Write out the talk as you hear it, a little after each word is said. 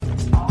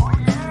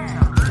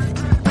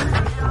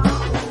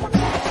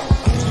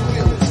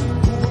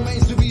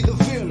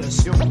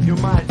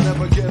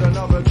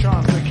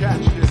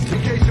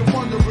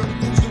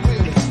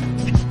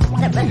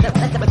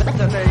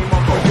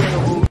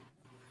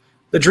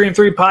The Dream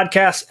 3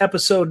 podcast,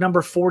 episode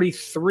number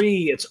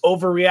 43. It's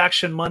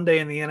Overreaction Monday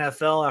in the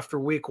NFL after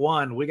week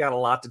one. We got a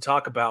lot to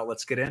talk about.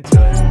 Let's get into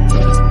it.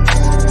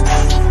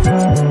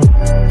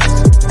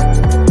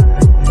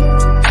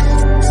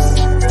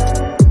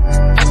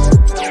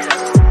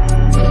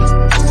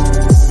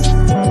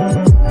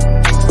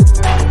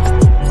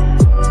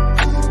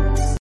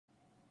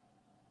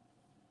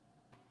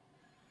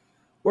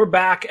 We're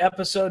back,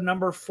 episode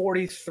number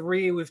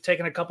 43. We've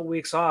taken a couple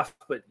weeks off,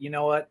 but you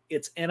know what?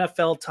 It's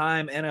NFL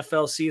time.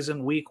 NFL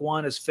season week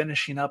one is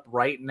finishing up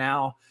right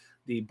now.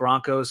 The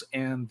Broncos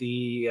and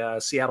the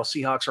Seattle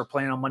Seahawks are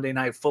playing on Monday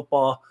Night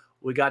Football.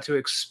 We got to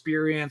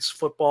experience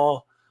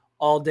football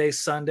all day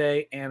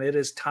Sunday, and it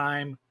is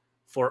time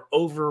for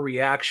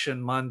Overreaction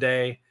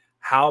Monday.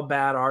 How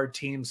bad our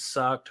team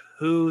sucked.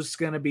 Who's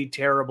going to be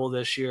terrible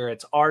this year?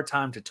 It's our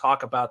time to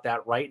talk about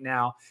that right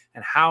now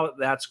and how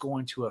that's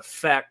going to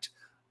affect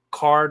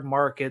card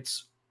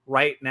markets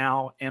right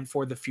now and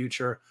for the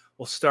future.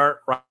 We'll start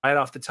right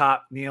off the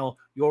top. Neil,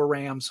 your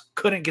Rams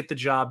couldn't get the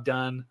job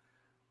done.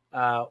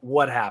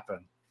 What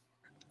happened?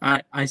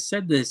 I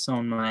said this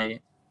on my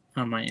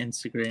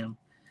Instagram.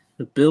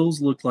 The Bills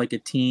look like a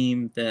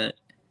team that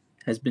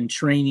has been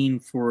training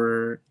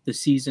for the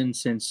season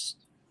since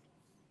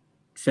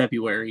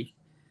February,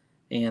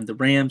 and the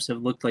Rams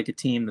have looked like a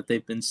team that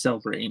they've been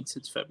celebrating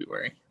since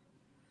February.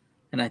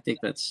 And I think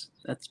that's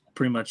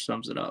pretty much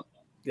sums it up.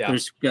 Yeah.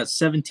 There's got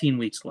 17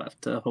 weeks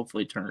left to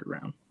hopefully turn it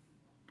around.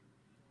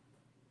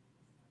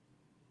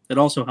 It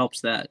also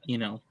helps that,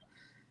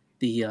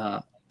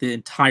 the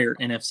entire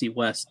NFC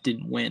West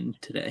didn't win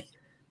today.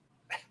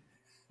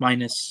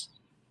 Minus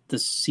the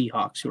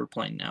Seahawks who are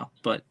playing now,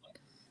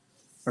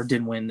 or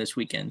didn't win this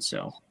weekend,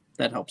 so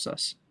that helps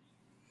us.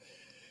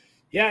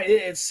 Yeah,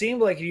 it seemed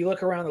like if you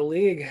look around the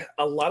league,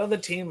 a lot of the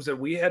teams that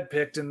we had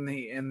picked in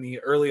the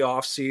early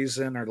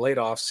offseason or late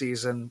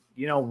offseason,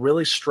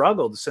 really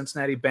struggled. The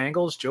Cincinnati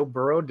Bengals, Joe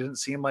Burrow didn't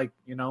seem like,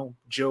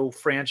 Joe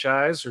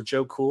Franchise or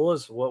Joe Cool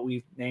is what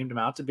we named him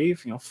out to be,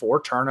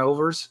 4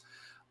 turnovers.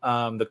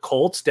 The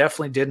Colts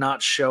definitely did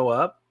not show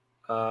up.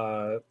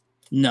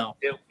 No.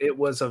 It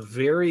was a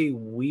very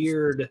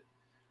weird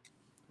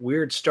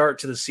start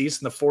to the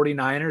season. The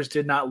 49ers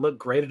did not look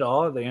great at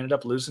all. They ended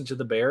up losing to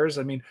the Bears.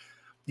 I mean,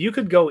 you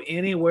could go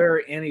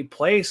anywhere, any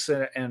place,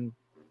 and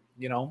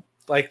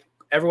like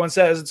everyone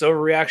says, it's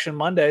Overreaction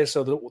Monday,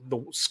 so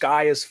the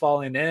sky is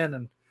falling in,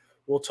 and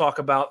we'll talk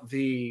about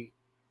the,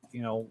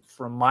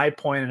 from my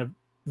point of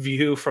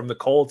view from the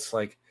Colts,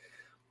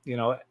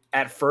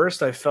 at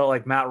first I felt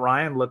like Matt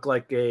Ryan looked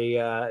like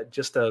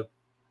just a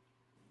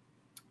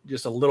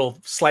little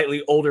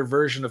slightly older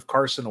version of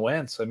Carson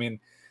Wentz. I mean,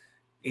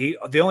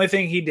 the only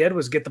thing he did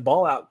was get the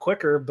ball out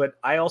quicker, but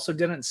I also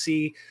didn't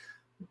see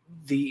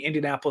the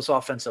Indianapolis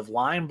offensive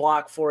line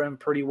block for him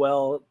pretty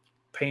well.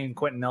 Paying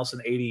Quentin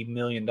Nelson $80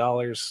 million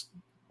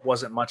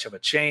wasn't much of a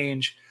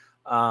change.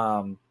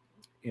 Alec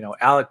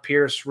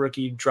Pierce,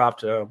 rookie,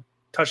 dropped a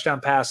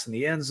touchdown pass in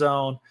the end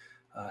zone.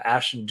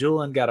 Ashton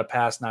Dulin got a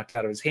pass knocked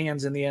out of his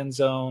hands in the end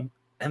zone.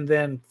 And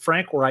then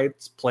Frank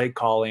Wright's play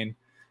calling,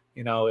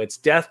 it's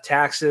death,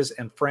 taxes,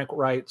 and Frank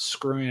Wright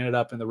screwing it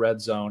up in the red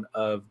zone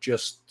of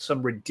just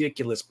some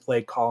ridiculous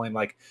play calling,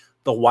 like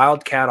the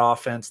Wildcat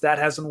offense. That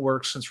hasn't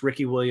worked since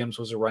Ricky Williams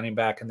was a running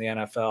back in the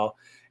NFL.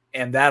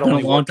 And that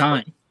only a long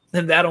time.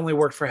 And that only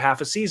worked for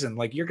half a season.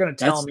 Like, you're going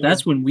to tell me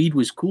that's when weed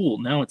was cool.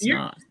 Now it's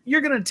not.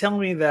 You're going to tell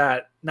me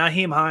that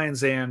Nyheim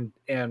Hines and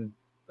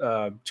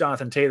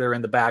Jonathan Taylor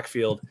in the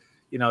backfield,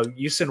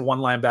 you send one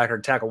linebacker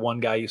to tackle one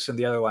guy, you send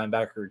the other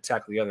linebacker to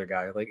tackle the other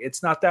guy. Like,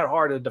 it's not that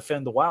hard to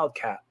defend the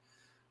Wildcat.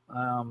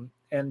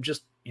 And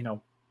just,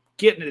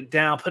 getting it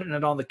down, putting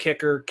it on the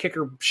kicker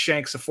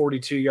shanks a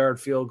 42-yard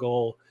field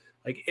goal.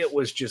 Like, it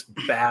was just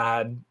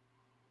bad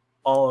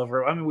all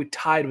over. I mean, we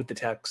tied with the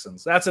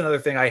Texans. That's another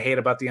thing I hate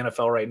about the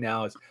NFL right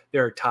now is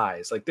there are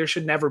ties. Like, there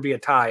should never be a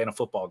tie in a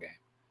football game.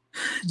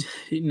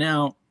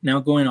 Now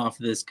going off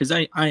of this, because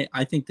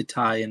I think the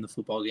tie in the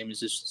football game is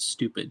just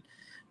stupid.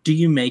 Do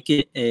you make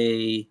it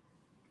a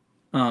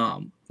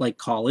like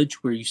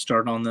college where you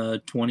start on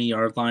the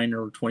 20-yard line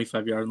or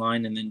 25-yard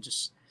line and then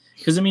just –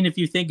 because, I mean, if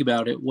you think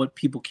about it, what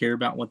people care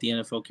about, what the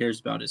NFL cares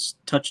about is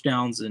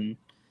touchdowns and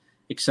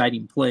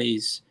exciting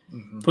plays.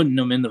 Mm-hmm. Putting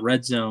them in the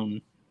red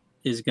zone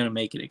is going to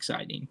make it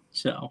exciting.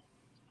 So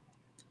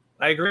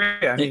I agree.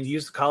 I mean,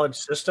 use the college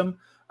system,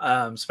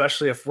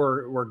 especially if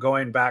we're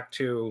going back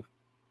to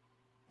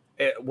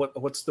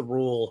what's the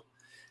rule?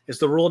 Is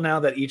the rule now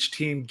that each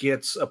team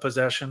gets a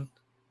possession?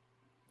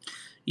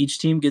 Each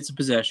team gets a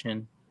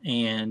possession,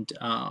 and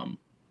on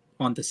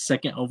the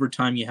second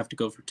overtime, you have to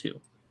go for 2.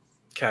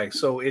 Okay,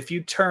 so if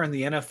you turn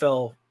the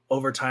NFL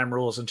overtime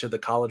rules into the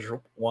college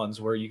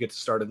ones where you get to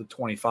start at the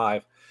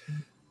 25,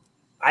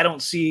 I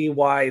don't see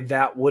why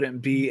that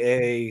wouldn't be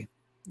a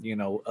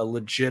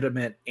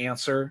legitimate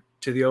answer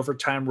to the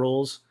overtime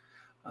rules.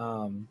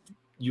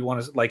 You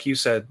want to, like you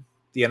said,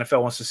 the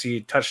NFL wants to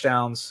see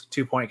touchdowns,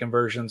 2-point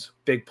conversions,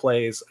 big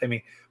plays. I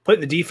mean, putting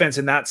the defense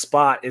in that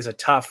spot is a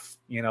tough,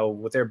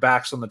 with their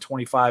backs on the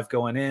 25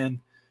 going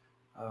in.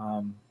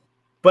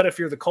 But if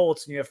you're the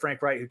Colts and you have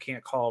Frank Wright who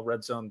can't call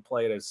red zone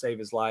play to save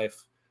his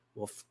life,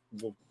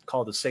 we'll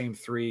call the same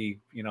 3,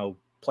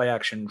 play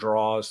action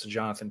draws to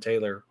Jonathan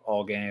Taylor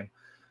all game.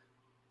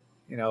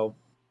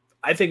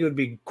 I think it would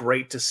be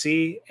great to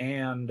see,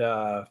 and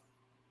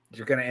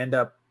you're going to end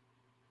up.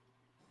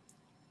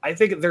 I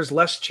think there's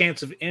less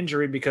chance of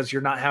injury because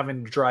you're not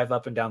having to drive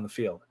up and down the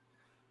field.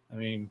 I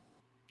mean,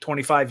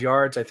 25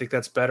 yards, I think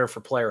that's better for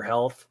player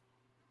health.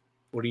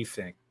 What do you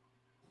think?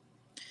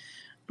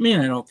 I mean,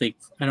 I don't think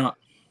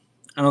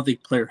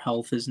player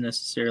health is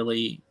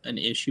necessarily an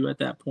issue at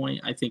that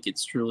point. I think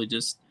it's truly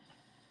just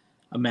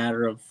a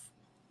matter of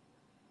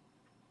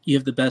you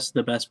have the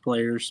best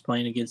players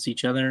playing against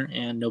each other,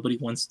 and nobody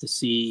wants to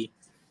see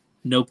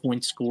no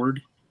points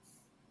scored.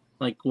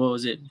 Like, what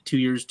was it,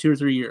 3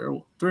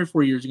 or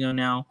 4 years ago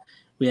now,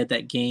 we had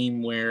that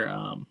game where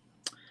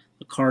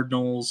the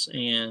Cardinals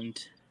and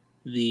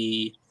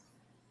the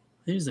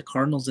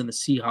Cardinals and the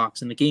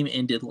Seahawks, and the game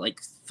ended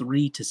like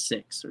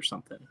 3-6 or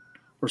something,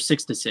 or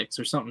 6-6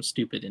 or something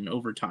stupid in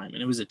overtime,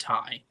 and it was a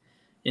tie,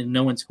 and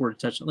no one scored a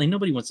touchdown. Like,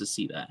 nobody wants to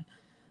see that.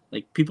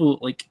 Like, people,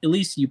 like, at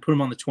least you put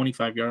them on the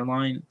 25-yard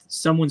line,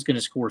 someone's going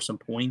to score some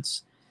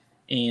points,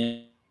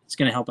 and it's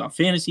going to help out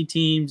fantasy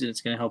teams, and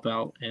it's going to help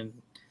out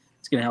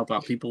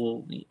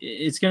people.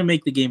 It's going to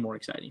make the game more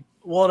exciting.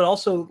 Well, it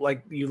also,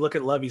 like, you look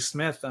at Lovie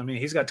Smith. I mean,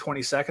 he's got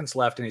 20 seconds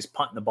left, and he's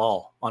punting the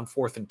ball on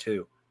 4th and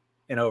 2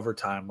 in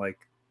overtime. Like,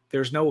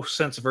 there's no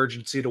sense of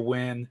urgency to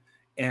win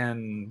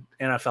in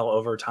NFL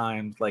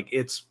overtime. Like,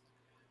 it's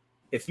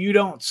if you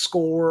don't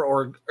score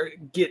or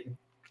get,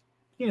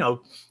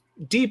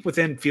 deep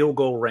within field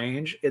goal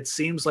range, it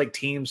seems like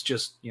teams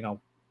just,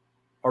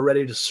 are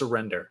ready to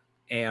surrender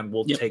and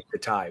will take the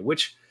tie,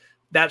 which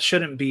that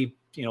shouldn't be,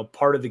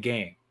 part of the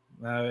game.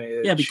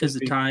 Because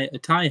a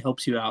tie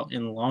helps you out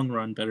in the long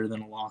run better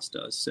than a loss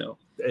does. So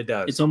it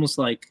does. It's almost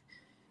like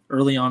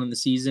early on in the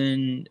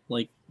season,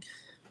 like,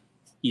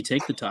 you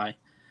take the tie.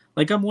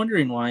 Like, I'm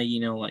wondering why,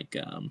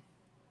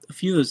 a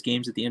few of those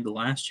games at the end of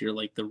last year,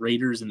 like the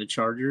Raiders and the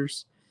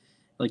Chargers,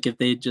 like, if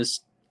they had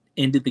just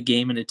ended the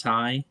game in a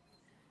tie,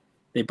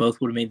 they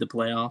both would have made the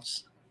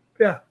playoffs.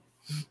 Yeah.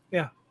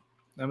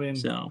 I mean,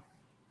 so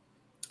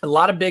a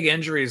lot of big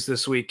injuries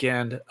this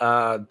weekend.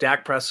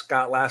 Dak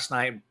Prescott last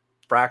night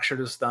fractured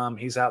his thumb.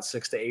 He's out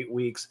 6 to 8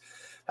 weeks.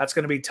 That's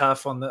going to be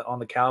tough on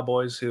the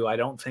Cowboys, who I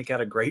don't think had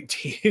a great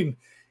team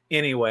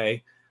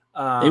anyway.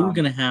 They were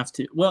going to have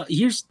to. Well,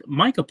 here's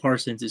Micah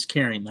Parsons is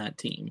carrying that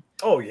team.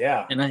 Oh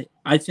yeah, and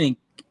I think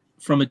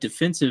from a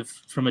defensive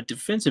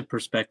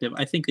perspective,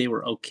 I think they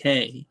were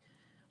okay.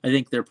 I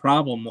think their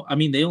problem, I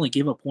mean, they only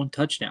gave up 1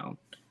 touchdown.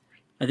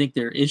 I think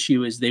their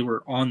issue is they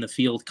were on the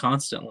field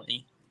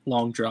constantly,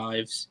 long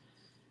drives,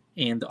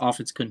 and the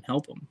offense couldn't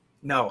help them.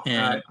 No,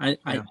 and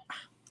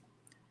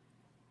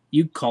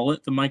you'd call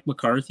it the Mike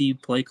McCarthy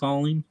play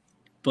calling,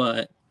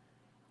 but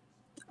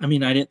I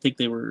mean, I didn't think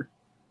they were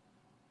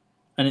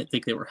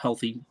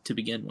healthy to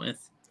begin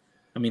with.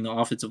 I mean, the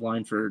offensive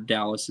line for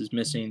Dallas is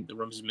missing. The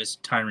Rams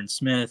missed Tyron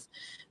Smith.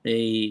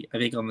 I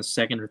think on the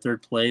second or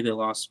third play, they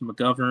lost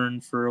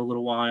McGovern for a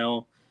little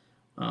while.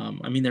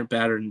 I mean, they're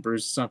battered and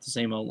bruised. It's not the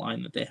same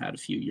O-line that they had a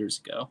few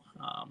years ago.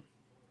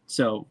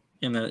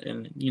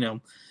 The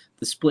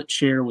split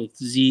share with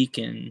Zeke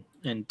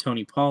and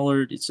Tony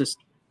Pollard, it's just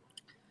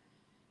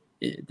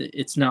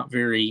it's not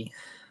very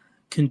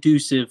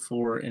conducive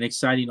for an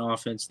exciting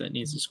offense that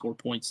needs to score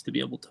points to be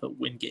able to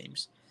win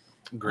games.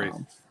 Great.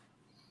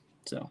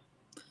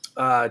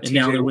 And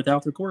now they're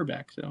without their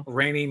quarterback. So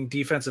reigning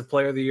defensive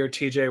player of the year,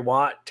 TJ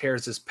Watt,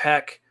 tears his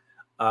pec.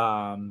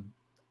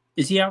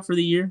 Is he out for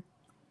the year?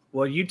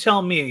 Well, you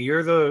tell me.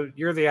 You're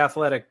the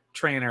athletic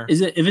trainer.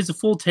 If it's a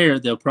full tear,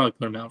 they'll probably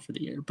put him out for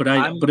the year. But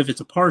if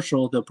it's a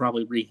partial, they'll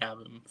probably rehab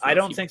him. I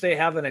don't think they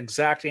have an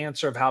exact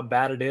answer of how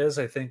bad it is.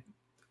 I think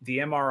the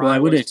MRI. Well, I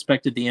would have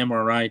expected the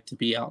MRI to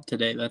be out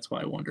today. That's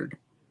why I wondered.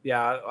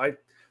 Yeah,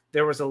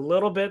 there was a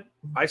little bit.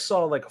 I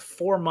saw like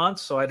 4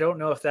 months, so I don't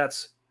know if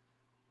that's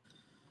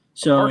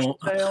a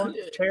partial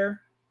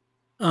tear.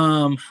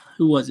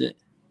 Who was it?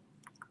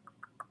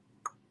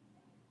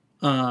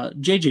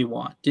 JJ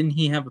Watt. Didn't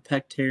he have a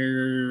pec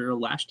tear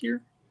last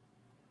year?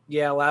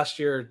 Yeah, last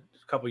year,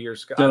 a couple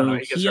years ago. So I don't know.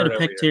 He had a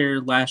pec tear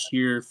last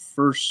year.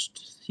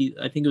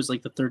 I think it was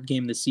like the 3rd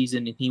game of the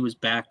season, and he was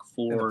back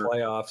for the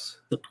playoffs.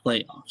 The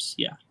playoffs,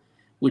 yeah,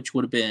 which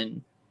would have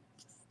been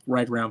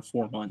right around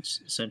 4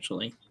 months,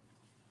 essentially.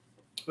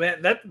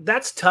 Man,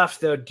 that's tough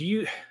though.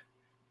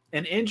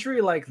 An injury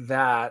like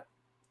that?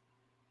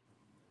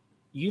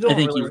 I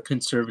think you're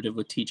conservative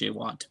with TJ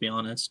Watt, to be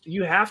honest.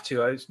 You have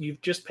to.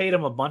 You've just paid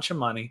him a bunch of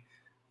money.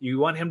 You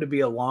want him to be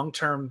a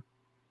long-term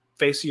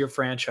face of your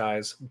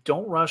franchise.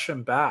 Don't rush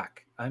him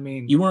back. I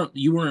mean, you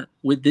weren't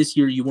with this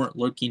year. You weren't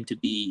looking to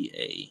be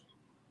a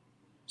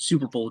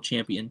Super Bowl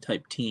champion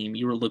type team.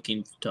 You were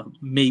looking to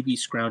maybe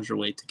scrounge your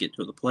way to get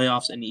to the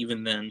playoffs, and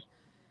even then,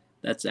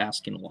 that's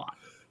asking a lot.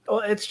 Well,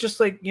 it's just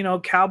like,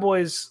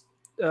 Cowboys.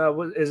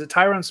 Is it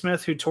Tyron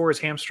Smith who tore his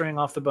hamstring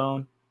off the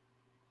bone?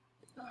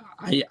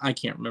 I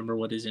can't remember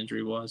what his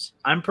injury was.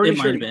 I'm pretty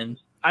sure it might have been.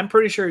 I'm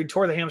pretty sure he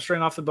tore the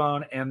hamstring off the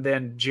bone, and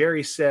then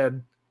Jerry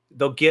said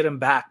they'll get him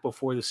back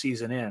before the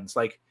season ends.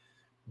 Like,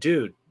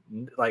 dude,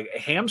 like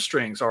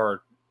hamstrings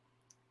are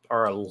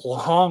a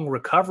long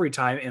recovery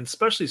time, and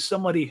especially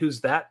somebody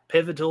who's that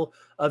pivotal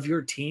of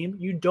your team,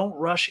 you don't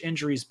rush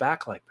injuries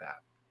back like that.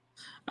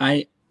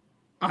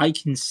 I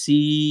can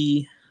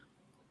see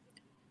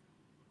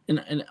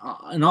an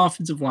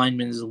offensive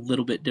lineman is a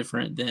little bit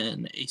different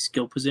than a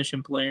skill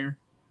position player.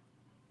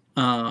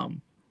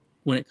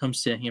 When it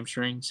comes to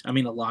hamstrings, I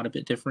mean, a lot of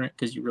it different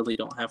because you really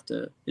don't have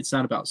to. It's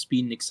not about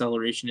speed and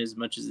acceleration as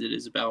much as it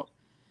is about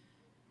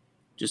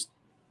just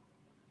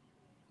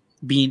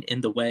being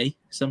in the way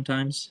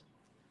sometimes.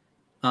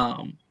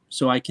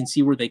 So I can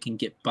see where they can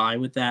get by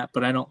with that,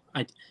 but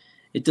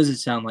it doesn't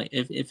sound like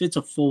if it's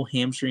a full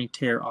hamstring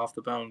tear off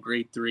the bone,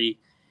 grade 3,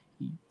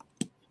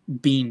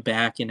 being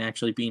back and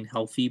actually being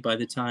healthy by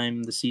the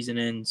time the season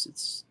ends,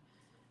 it's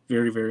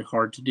very, very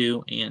hard to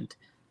do. And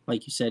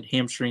like you said,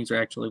 hamstrings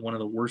are actually one of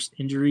the worst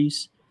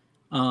injuries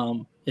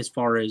as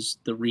far as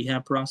the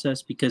rehab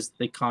process because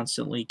they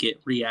constantly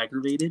get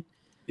re-aggravated.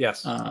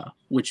 Yes.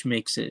 Which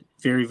makes it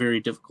very, very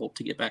difficult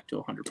to get back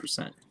to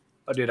 100%.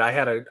 Oh, dude, I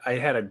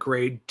had a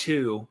grade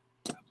 2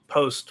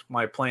 post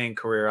my playing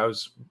career. I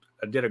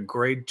did a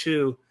grade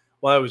 2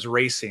 while I was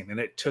racing, and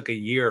it took a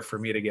year for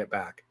me to get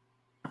back.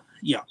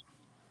 Yeah.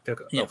 It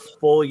took a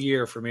full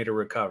year for me to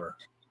recover.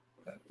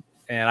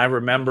 And I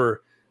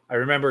remember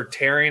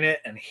tearing it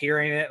and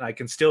hearing it, and I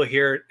can still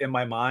hear it in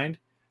my mind.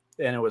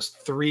 And it was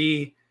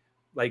 3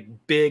 like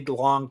big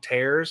long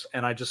tears,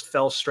 and I just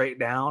fell straight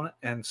down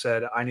and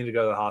said, I need to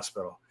go to the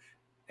hospital.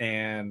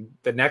 And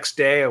the next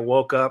day I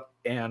woke up,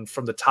 and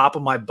from the top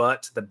of my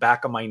butt to the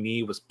back of my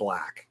knee was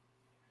black.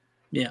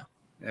 Yeah.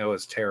 It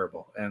was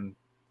terrible. And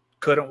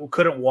couldn't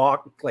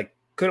walk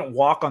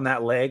on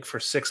that leg for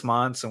 6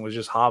 months and was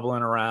just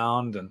hobbling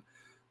around. And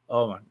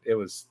it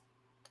was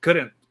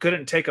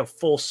couldn't take a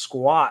full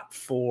squat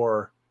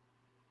for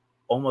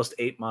almost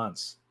 8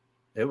 months.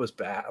 It was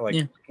bad.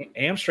 Like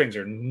hamstrings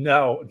are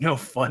no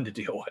fun to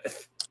deal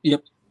with.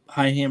 Yep.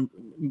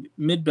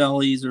 Mid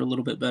bellies are a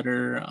little bit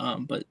better,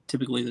 but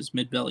typically those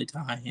mid belly to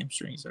high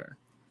hamstrings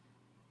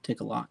take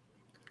a lot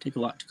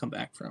to come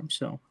back from.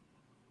 So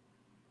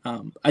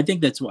I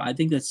think that's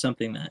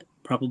something that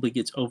probably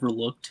gets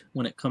overlooked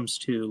when it comes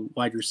to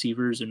wide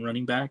receivers and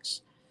running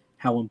backs,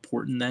 how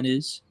important that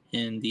is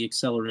in the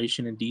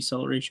acceleration and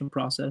deceleration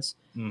process,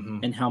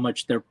 and how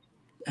much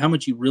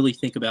you really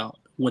think about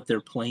what they're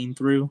playing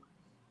through.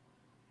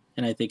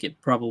 And I think it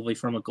probably,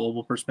 from a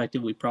global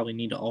perspective, we probably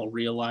need to all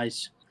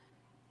realize,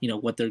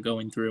 what they're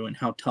going through and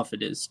how tough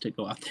it is to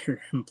go out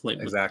there and play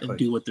and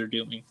do what they're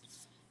doing.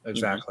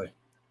 Exactly.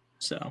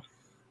 So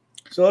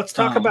let's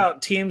talk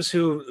about teams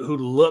who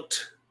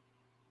looked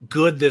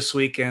good this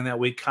weekend that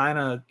we kind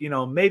of,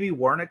 maybe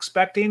weren't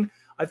expecting.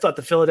 I thought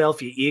the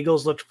Philadelphia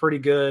Eagles looked pretty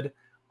good.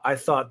 I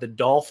thought the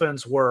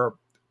Dolphins were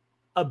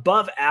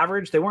above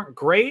average. They weren't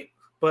great,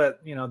 but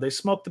they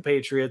smoked the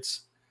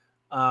Patriots.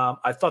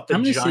 I thought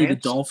I'm going to say the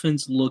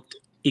Dolphins looked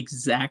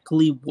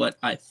exactly what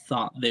I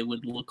thought they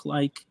would look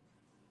like.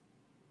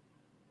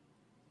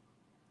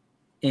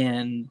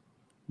 And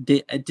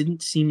it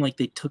didn't seem like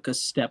they took a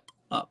step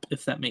up,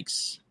 if that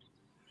makes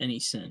any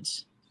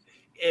sense.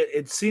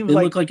 It seemed they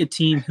looked like a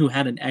team who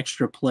had an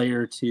extra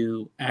player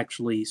to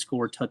actually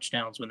score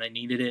touchdowns when they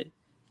needed it.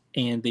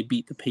 And they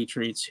beat the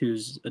Patriots,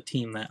 who's a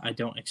team that I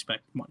don't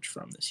expect much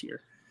from this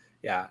year.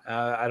 Yeah,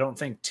 I don't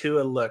think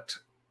Tua looked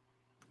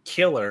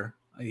killer.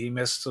 He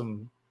missed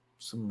some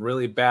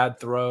really bad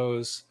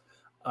throws.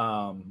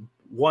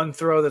 One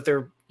throw that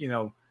they're,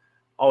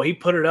 he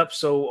put it up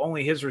so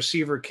only his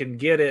receiver can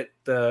get it.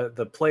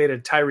 The play to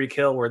Tyreek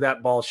Hill where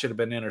that ball should have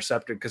been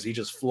intercepted because he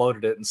just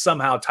floated it. And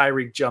somehow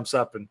Tyreek jumps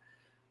up and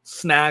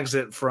snags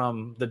it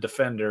from the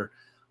defender.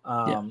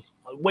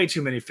 Way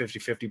too many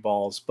 50-50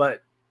 balls.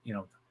 But,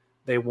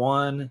 they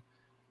won.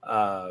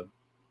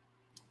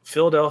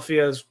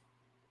 Philadelphia's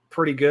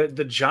pretty good.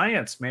 The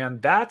Giants, man,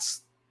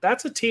 that's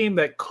a team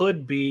that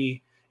could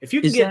be, if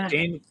you can get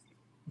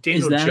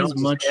Daniel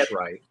Jones' head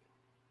right.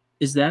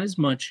 Is that as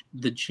much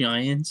the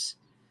Giants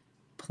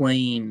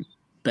playing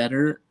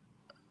better,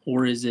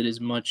 or is it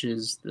as much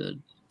as the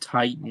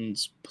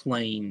Titans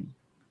playing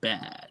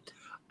bad?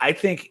 I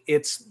think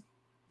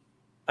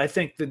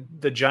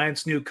the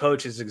Giants' new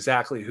coach is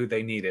exactly who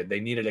they needed.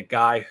 They needed a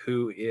guy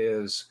who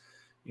is,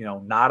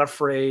 not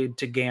afraid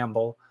to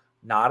gamble,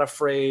 not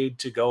afraid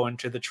to go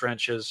into the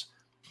trenches.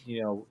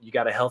 You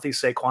got a healthy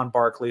Saquon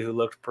Barkley who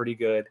looked pretty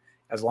good.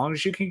 As long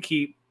as you can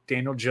keep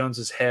Daniel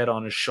Jones's head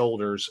on his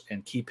shoulders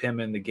and keep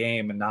him in the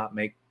game and not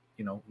make,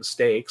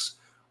 mistakes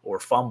or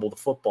fumble the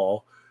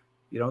football.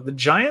 The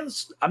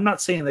Giants, I'm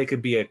not saying they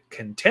could be a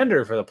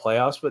contender for the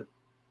playoffs, but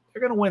they're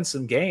going to win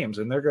some games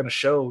and they're going to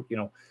show,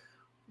 at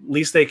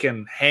least they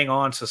can hang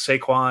on to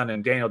Saquon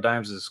and Daniel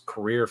Dimes'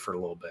 career for a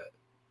little bit.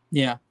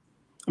 Yeah.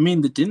 I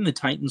mean, didn't the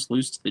Titans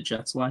lose to the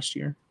Jets last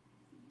year?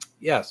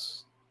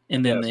 Yes.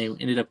 And then they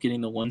ended up getting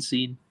the 1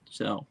 seed.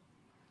 So,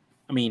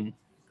 I mean,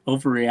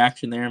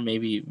 overreaction there.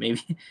 Maybe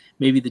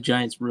the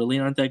Giants really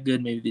aren't that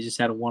good. Maybe they just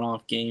had a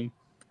one-off game.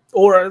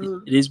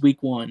 Or it is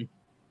week 1.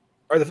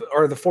 Are the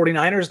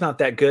 49ers not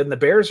that good and the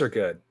Bears are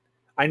good?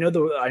 I know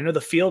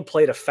the field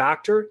played a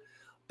factor,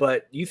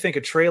 but you think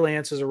of Trey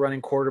Lance as a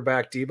running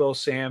quarterback, Deebo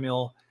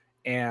Samuel,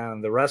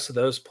 and the rest of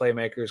those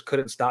playmakers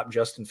couldn't stop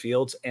Justin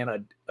Fields,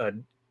 and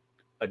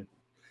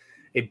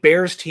a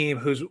Bears team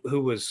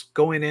who was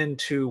going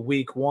into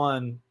week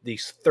 1 the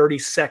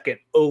 32nd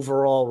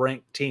overall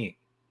ranked team.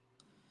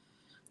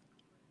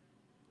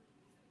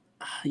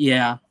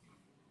 Yeah,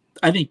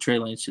 I think Trey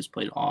Lance just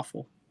played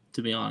awful,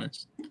 to be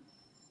honest.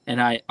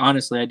 And I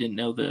didn't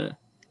know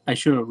I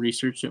should have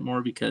researched it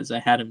more because I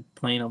had him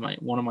playing on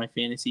one of my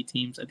fantasy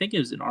teams. I think it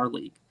was in our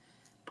league,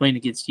 playing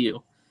against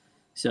you.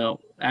 So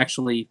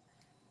actually,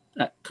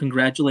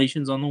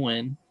 congratulations on the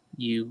win.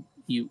 You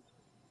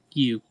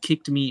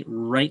kicked me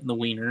right in the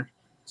wiener.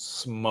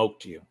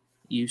 Smoked you.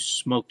 You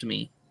smoked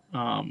me.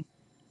 No,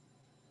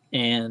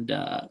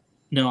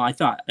 I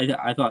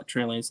thought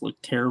Trey Lance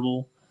looked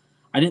terrible.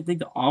 I didn't think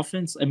the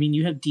offense. I mean,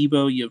 you have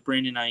Deebo, you have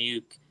Brandon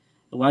Ayuk.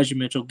 Elijah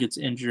Mitchell gets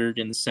injured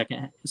in the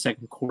second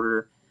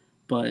quarter,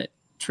 but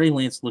Trey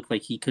Lance looked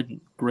like he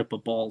couldn't grip a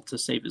ball to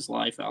save his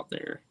life out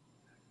there.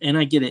 And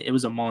I get it; it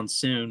was a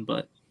monsoon,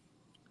 but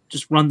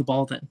just run the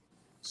ball then.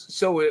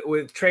 So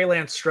with Trey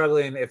Lance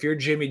struggling, if you're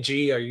Jimmy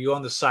G, are you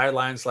on the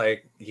sidelines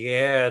like,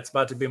 yeah, it's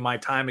about to be my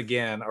time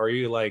again? Or are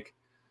you like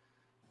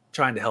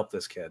trying to help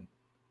this kid?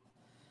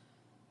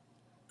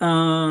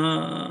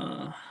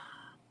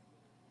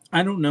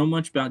 I don't know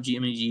much about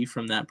Jimmy G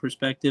from that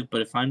perspective,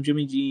 but if I'm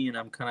Jimmy G and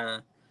I'm kind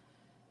of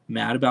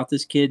mad about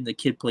this kid and the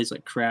kid plays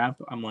like crap,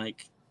 I'm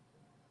like,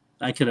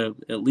 I could have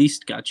at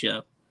least got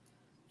you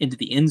into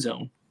the end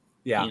zone.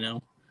 Yeah. You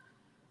know,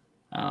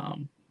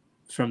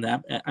 from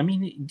that, I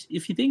mean,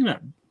 if you think about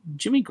it,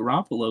 Jimmy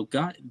Garoppolo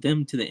got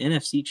them to the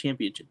NFC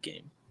Championship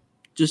game,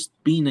 just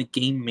being a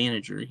game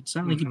manager. It's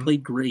not like he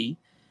played great.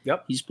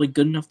 Yep. He just played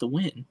good enough to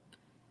win.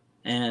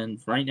 And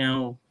right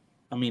now,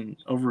 I mean,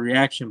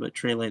 overreaction, but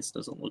Trey Lance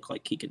doesn't look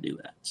like he can do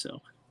that. So,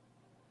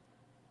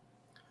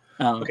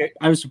 okay.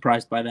 I was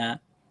surprised by that.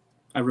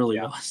 I really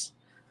was.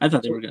 I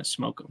thought they were going to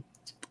smoke him.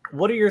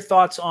 What are your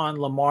thoughts on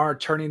Lamar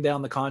turning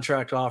down the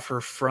contract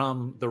offer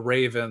from the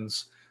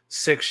Ravens?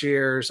 6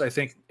 years, I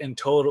think in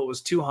total it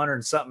was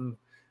 200-something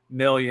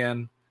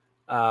million,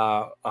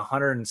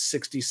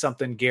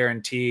 160-something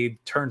guaranteed.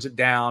 Turns it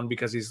down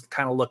because he's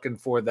kind of looking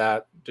for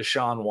that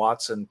Deshaun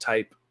Watson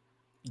type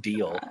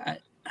deal.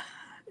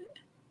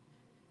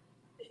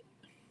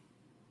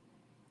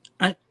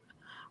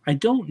 I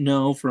don't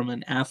know from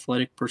an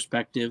athletic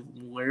perspective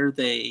where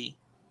they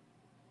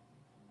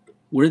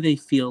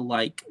feel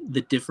like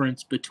the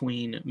difference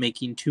between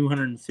making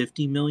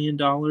 $250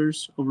 million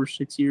over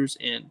 6 years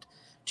and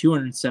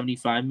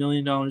 $275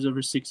 million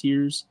over 6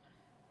 years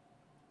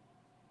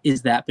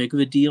is that big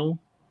of a deal.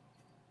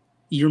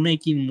 You're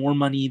making more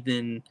money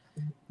than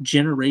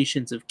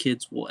generations of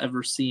kids will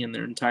ever see in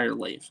their entire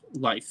life.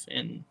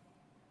 And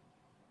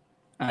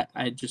I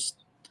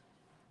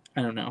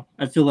don't know.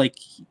 I feel like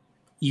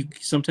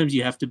sometimes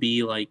you have to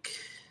be like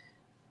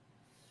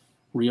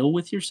real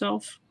with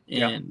yourself,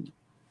 and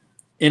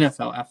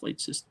NFL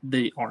athletes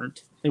they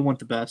aren't. They want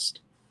the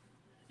best.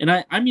 And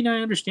I mean,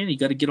 I understand you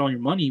got to get all your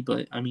money,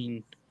 but I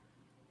mean,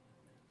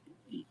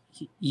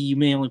 you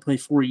may only play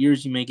 4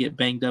 years, you may get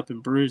banged up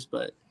and bruised,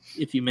 but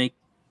if you make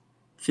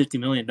 $50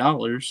 million,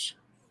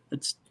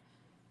 it's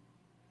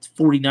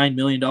 $49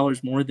 million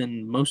more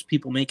than most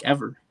people make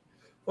ever.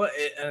 Well,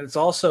 and it's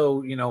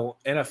also,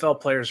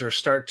 NFL players are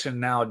starting to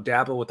now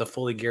dabble with the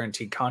fully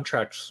guaranteed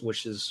contracts,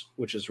 which is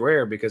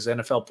rare because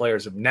NFL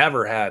players have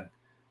never had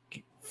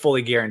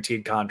fully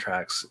guaranteed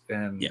contracts,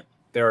 and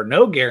there are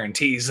no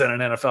guarantees in an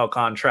NFL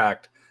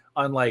contract,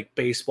 unlike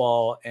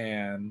baseball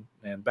and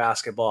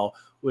basketball,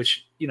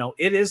 which,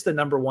 it is the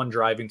number one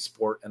driving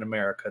sport in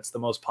America. It's the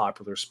most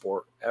popular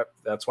sport.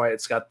 That's why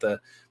it's got the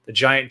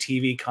giant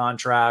TV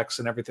contracts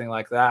and everything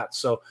like that.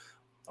 So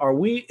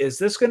is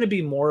this going to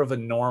be more of a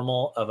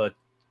normal of a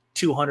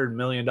 $200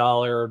 million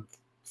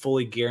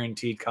fully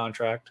guaranteed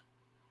contract?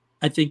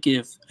 I think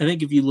if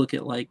you look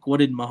at like, what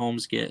did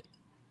Mahomes get?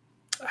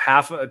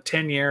 Half of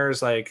 10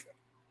 years, like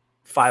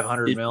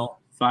 500 mil.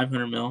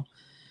 500 mil.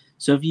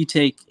 So if you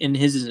take, and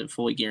his isn't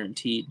fully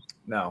guaranteed.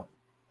 No.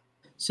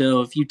 So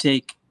if you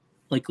take,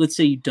 like, let's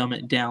say you dumb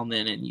it down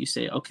then and you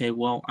say, okay,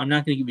 well, I'm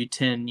not going to give you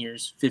 10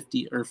 years,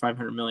 50 or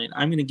 500 million.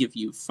 I'm going to give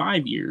you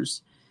 5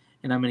 years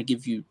and I'm going to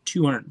give you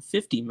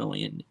 250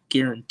 million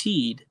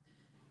guaranteed,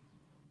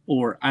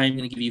 or I'm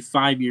going to give you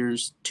 5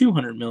 years,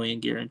 200 million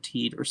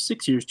guaranteed, or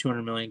 6 years,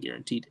 200 million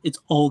guaranteed. It's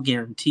all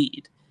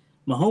guaranteed.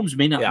 Mahomes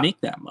may not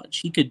make that much.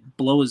 He could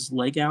blow his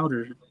leg out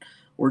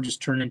or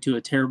just turn into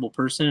a terrible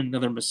person,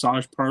 another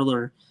massage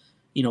parlor,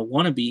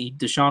 wannabe,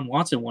 Deshaun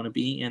Watson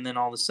wannabe, and then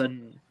all of a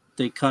sudden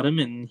they cut him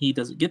and he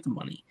doesn't get the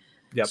money.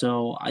 Yep.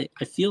 So I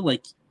feel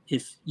like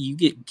if you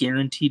get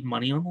guaranteed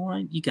money on the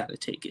line, you got to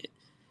take it.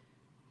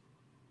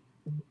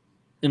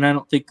 And I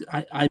don't think,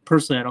 I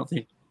personally don't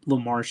think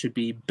Lamar should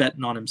be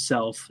betting on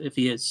himself if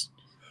he has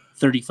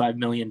 $35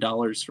 million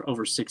for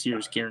over 6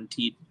 years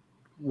guaranteed.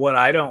 What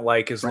I don't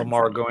like is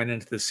Lamar going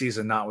into the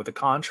season not with a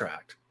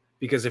contract.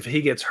 because if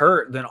he gets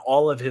hurt, then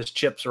all of his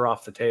chips are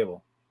off the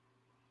table.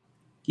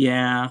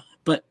 Yeah,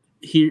 but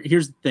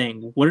here's the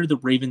thing. What are the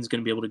Ravens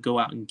going to be able to go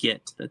out and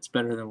get that's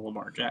better than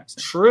Lamar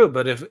Jackson? True,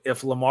 but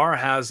if Lamar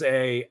has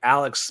a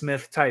Alex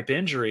Smith type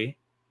injury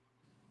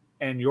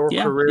and your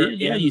career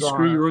ends you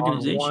screw your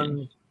organization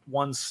on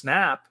one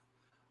snap,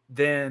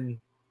 then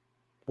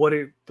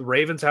the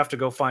Ravens have to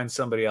go find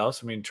somebody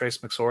else. I mean, Trace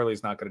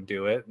McSorley's not going to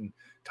do it, and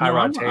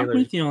Tyrod Taylor. I'm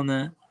with you on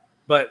that.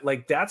 But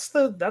like that's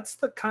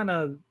the kind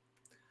of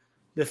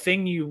the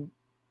thing you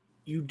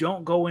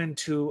don't go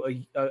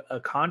into a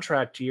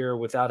contract year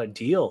without a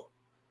deal.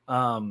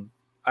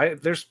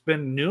 There's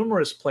been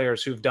numerous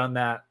players who've done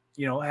that,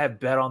 have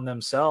bet on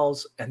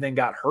themselves and then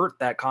got hurt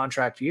that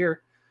contract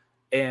year.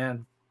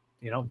 And,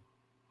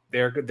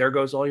 there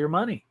goes all your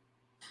money.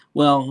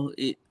 Well,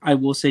 I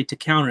will say to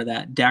counter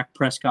that, Dak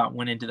Prescott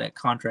went into that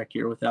contract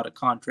year without a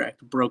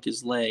contract, broke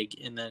his leg,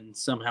 and then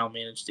somehow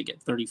managed to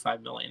get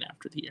 $35 million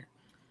after the year.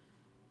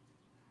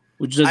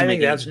 Which doesn't make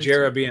that's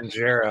Jera being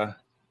Jera.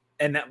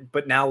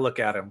 But now look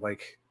at him.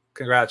 Like,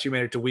 congrats, you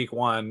made it to week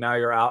 1. Now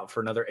you're out for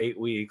another 8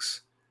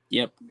 weeks.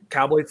 Yep.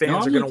 Cowboy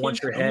fans are going to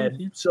want your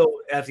head.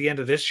 So at the end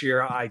of this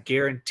year, I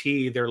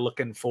guarantee they're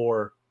looking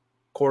for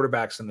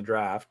quarterbacks in the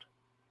draft.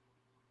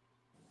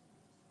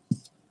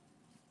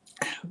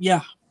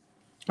 Yeah.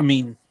 I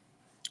mean,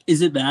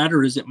 is it that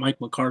or is it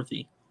Mike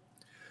McCarthy?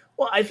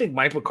 Well, I think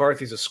Mike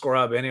McCarthy's a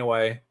scrub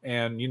anyway,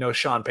 and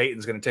Sean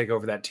Payton's going to take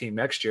over that team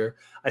next year.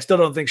 I still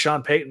don't think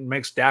Sean Payton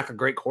makes Dak a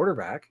great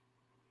quarterback.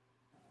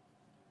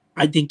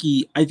 I think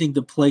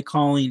the play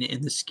calling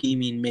and the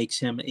scheming makes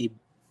him a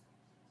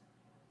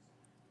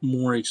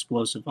more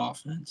explosive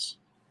offense.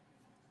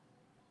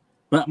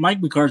 But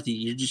Mike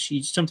McCarthy,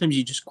 sometimes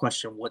you just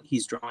question what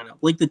he's drawing up.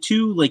 Like the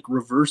two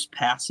reverse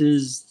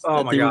passes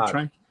that they were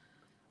trying.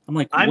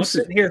 I'm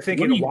sitting here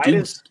thinking,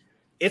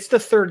 it's the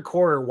third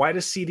quarter. Why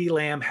does CeeDee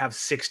Lamb have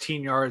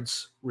 16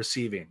 yards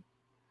receiving?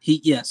 He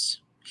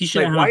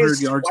should have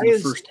 100 yards in the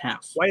first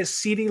half. Why is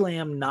CeeDee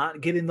Lamb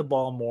not getting the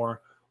ball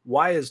more?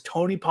 Why is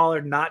Tony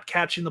Pollard not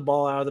catching the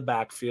ball out of the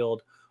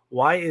backfield?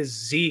 Why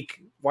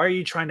are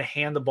you trying to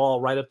hand the ball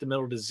right up the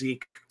middle to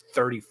Zeke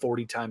 30,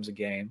 40 times a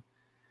game?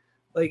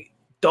 Like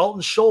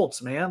Dalton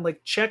Schultz, man,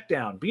 check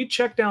down. Be a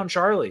check down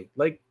Charlie.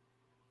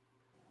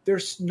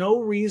 There's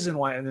no reason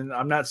why, and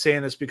I'm not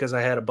saying this because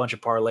I had a bunch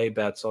of parlay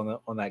bets on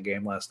that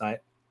game last night,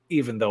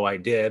 even though I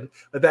did.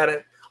 But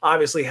that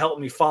obviously helped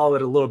me follow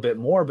it a little bit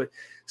more. But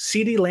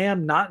CeeDee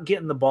Lamb not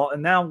getting the ball,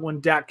 and now when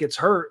Dak gets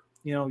hurt,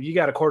 you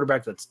got a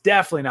quarterback that's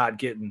definitely not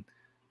getting.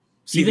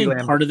 Do you think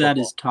part of that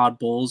is Todd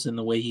Bowles and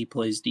the way he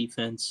plays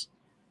defense?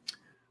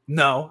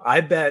 No,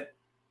 I bet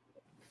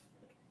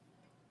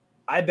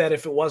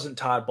if it wasn't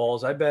Todd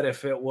Bowles, I bet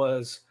if it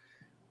was,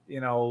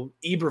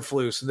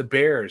 Eberflus and the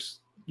Bears,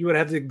 you would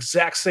have the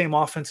exact same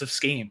offensive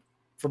scheme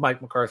for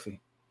Mike McCarthy.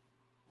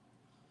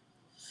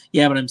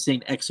 Yeah, but I'm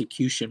saying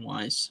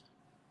execution-wise.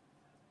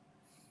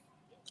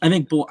 I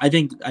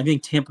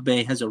think Tampa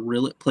Bay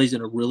plays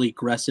in a really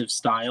aggressive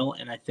style,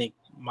 and I think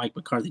Mike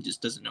McCarthy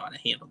just doesn't know how to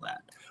handle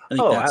that. I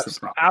think that's the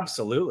problem.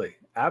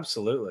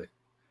 Absolutely.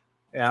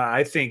 Yeah,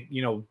 I think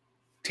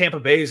Tampa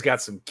Bay's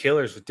got some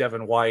killers with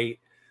Devin White,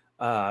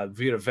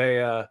 Vita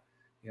Vea.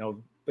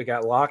 They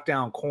got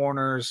lockdown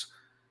corners.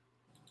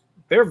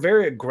 They're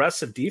very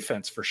aggressive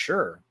defense for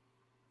sure.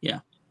 Yeah.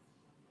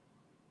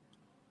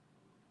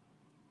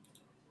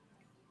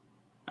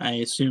 I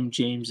assume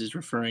James is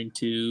referring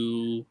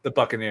to the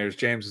Buccaneers.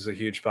 James is a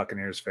huge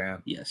Buccaneers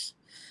fan. Yes.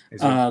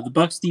 The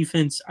Bucs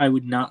defense, I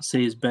would not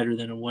say is better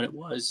than what it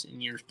was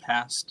in years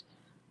past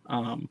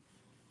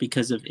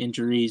because of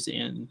injuries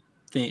and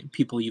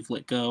people you've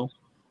let go.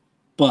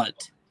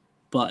 But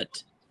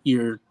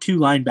your two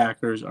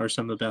linebackers are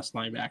some of the best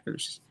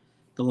linebackers,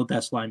 the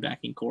best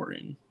linebacking core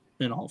in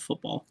all of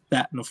football.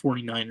 That and the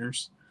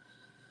 49ers,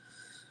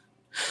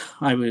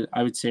 I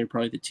would say are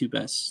probably the two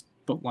best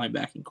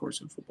linebacking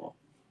cores in football.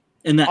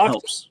 And that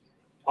helps.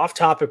 Off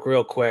topic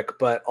real quick,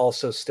 but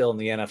also still in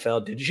the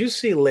NFL. Did you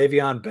see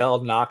Le'Veon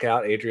Bell knock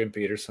out Adrian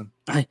Peterson?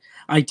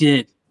 I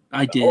did.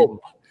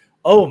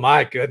 Oh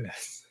my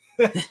goodness.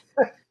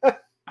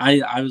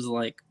 I was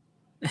like,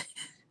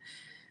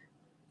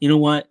 you know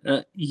what?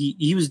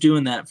 He was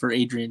doing that for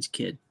Adrian's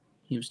kid.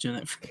 He was doing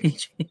that for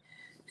Adrian.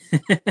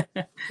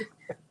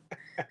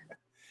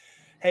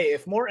 Hey,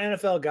 if more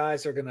NFL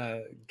guys are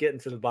gonna get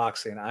into the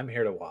boxing, I'm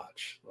here to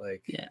watch.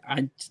 Yeah,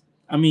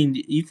 I mean,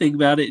 you think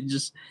about it, and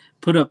just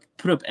put up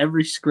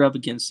every scrub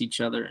against each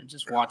other and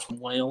just watch them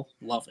wail.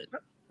 Love it.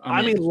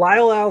 I mean,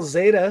 Lyle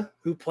Alzada,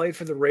 who played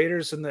for the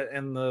Raiders and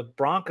the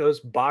Broncos,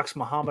 boxed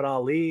Muhammad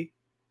Ali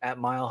at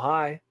Mile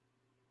High.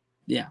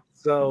 Yeah.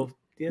 So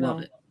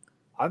Love it.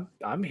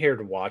 I'm here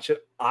to watch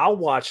it. I'll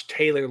watch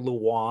Taylor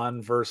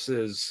Lewan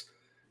versus,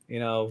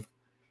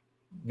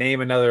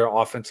 name another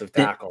offensive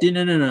tackle.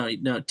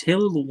 No.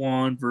 Taylor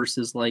Lewan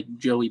versus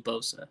Joey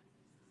Bosa.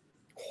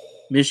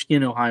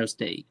 Michigan, Ohio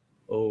State.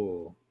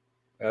 Oh,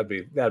 that'd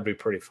be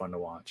pretty fun to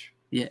watch.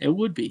 Yeah, it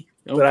would be.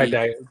 But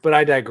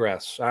I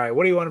digress. All right,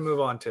 what do you want to move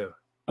on to?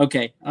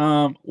 Okay.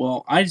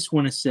 Well, I just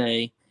want to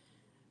say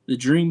The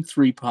Dream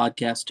 3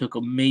 podcast took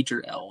a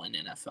major L in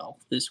NFL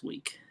this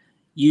week.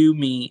 You,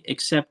 me,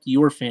 except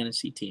your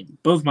fantasy team.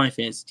 Both my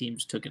fantasy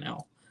teams took an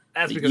L.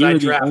 That's because I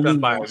draft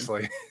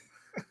unbiasedly.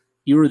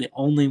 You were the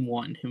only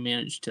one who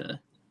managed to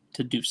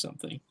do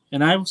something.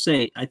 And I will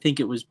say, I think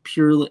it was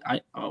purely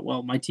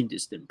my team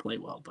just didn't play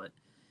well, but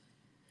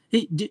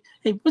hey,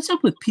 what's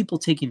up with people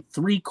taking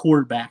 3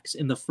 quarterbacks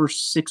in the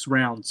first 6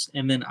 rounds,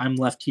 and then I'm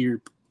left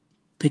here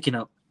picking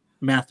up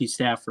Matthew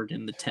Stafford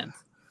in the 10th?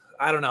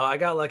 I don't know. I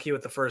got lucky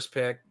with the first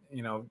pick.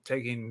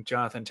 Taking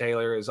Jonathan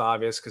Taylor is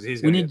obvious because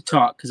he's. We need to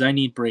talk because I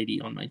need Brady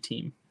on my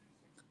team.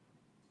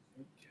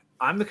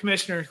 I'm the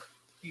commissioner.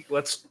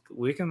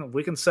 We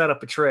can set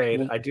up a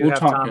trade. I do have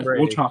Tom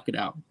Brady. We'll talk it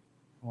out.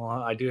 Well,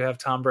 I do have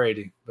Tom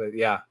Brady, but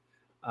yeah.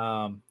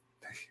 Yeah,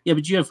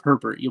 but you have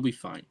Herbert. You'll be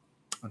fine.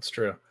 That's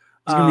true.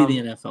 He's gonna be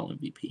the NFL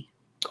MVP.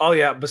 Oh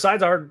yeah.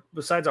 Besides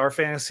our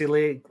fantasy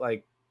league,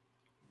 like,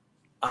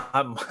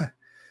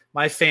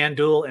 my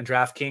FanDuel and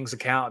DraftKings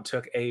account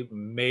took a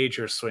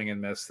major swing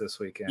and miss this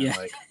weekend. Yeah.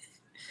 Like,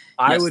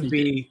 I would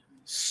be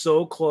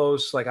so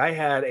close. Like, I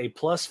had a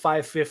plus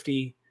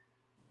 550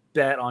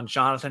 bet on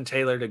Jonathan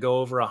Taylor to go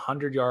over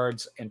 100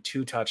 yards and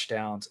 2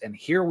 touchdowns, and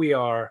here we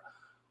are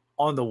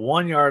on the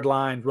 1-yard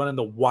line running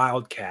the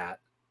Wildcat.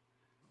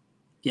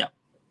 Yeah.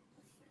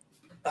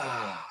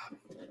 I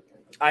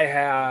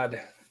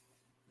had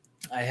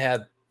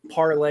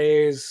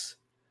parlays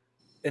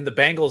in the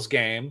Bengals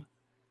game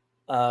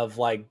of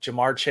like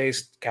Jamar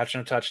Chase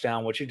catching a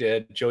touchdown, which he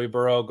did. Joey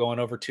Burrow going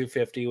over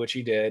 250, which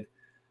he did.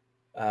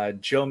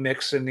 Joe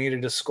Mixon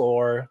needed to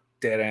score,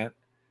 didn't.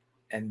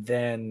 And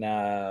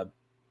then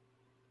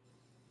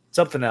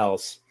something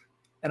else.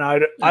 And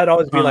I'd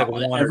always be like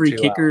one every or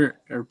two kicker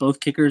out. Or both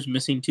kickers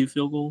missing 2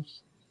 field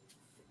goals,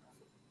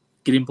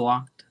 getting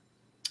blocked.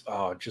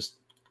 Oh, just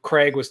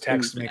Craig was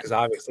texting me because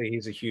obviously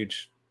he's a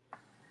huge.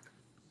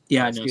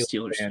 Yeah, I know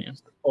Steelers fan.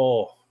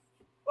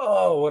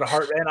 Oh, what a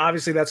heart! And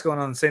obviously that's going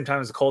on at the same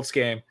time as the Colts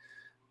game,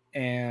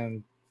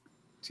 and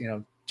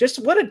just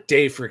what a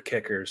day for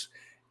kickers.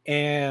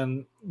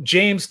 And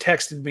James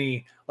texted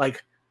me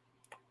like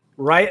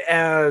right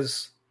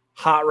as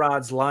Hot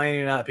Rod's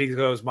lining up. He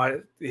goes,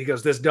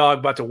 this dog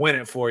about to win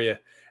it for you.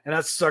 And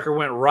that sucker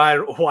went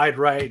wide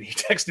right. He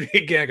texted me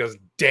again and goes,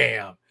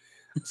 damn.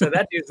 So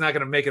that dude's not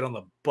going to make it on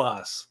the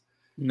bus.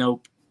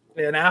 Nope.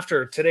 And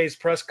after today's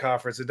press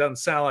conference, it doesn't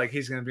sound like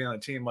he's going to be on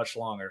the team much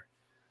longer.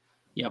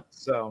 Yep.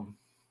 So,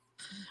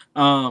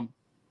 all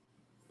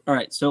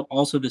right. So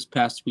also this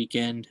past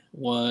weekend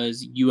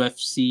was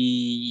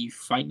UFC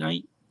Fight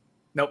Night.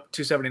 Nope.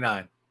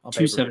 279.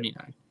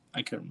 279.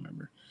 I couldn't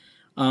remember.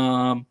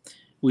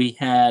 We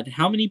had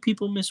how many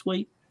people miss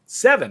weight?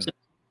 7.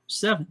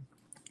 7.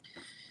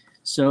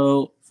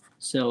 So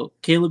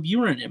Caleb, you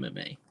were in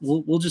MMA.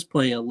 We'll just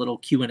play a little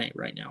Q&A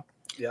right now.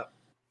 Yeah.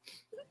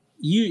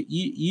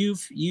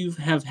 You've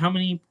have how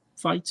many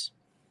fights?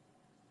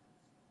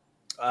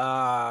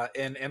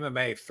 In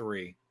MMA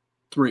 3.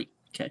 3.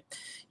 Okay.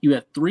 You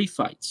have 3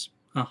 fights.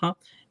 Uh-huh.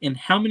 And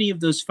how many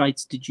of those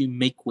fights did you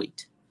make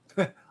weight?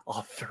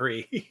 All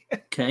 3.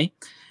 Okay.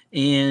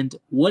 And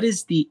what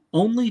is the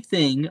only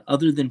thing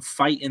other than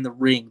fight in the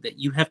ring that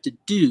you have to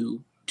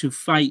do to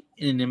fight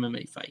in an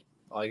MMA fight?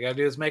 All you got to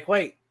do is make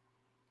weight.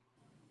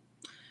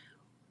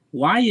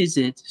 Why is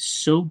it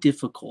so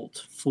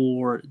difficult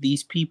for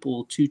these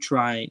people to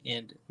try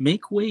and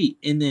make weight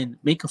and then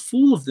make a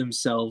fool of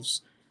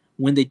themselves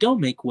when they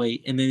don't make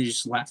weight and then they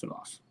just laugh it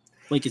off?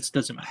 Like it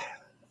doesn't matter.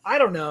 I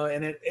don't know.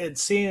 And it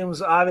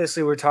seems,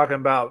 obviously we're talking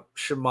about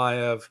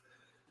Chimaev,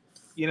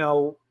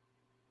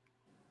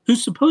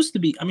 who's supposed to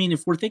be, I mean,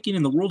 if we're thinking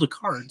in the world of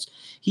cards,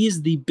 he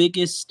is the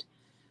biggest.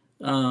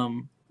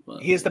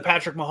 He is the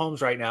Patrick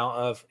Mahomes right now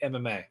of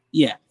MMA.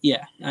 Yeah.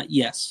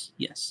 Yes.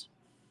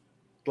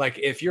 Like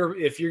if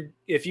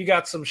you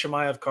got some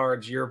Chimaev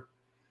cards,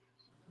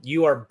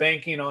 you are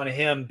banking on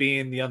him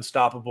being the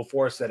unstoppable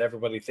force that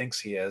everybody thinks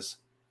he is,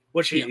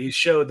 which he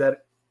showed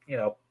that,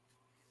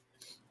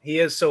 he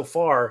is so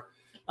far.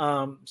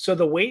 So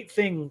the weight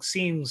thing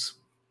seems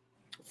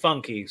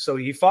funky. So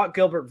he fought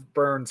Gilbert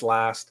Burns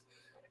last,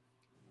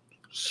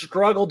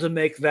 struggled to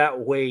make that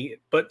weight,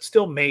 but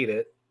still made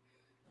it.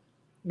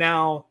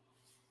 Now,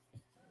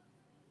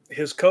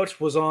 his coach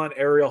was on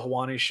Ariel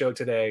Helwani's show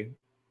today,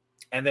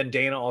 and then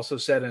Dana also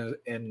said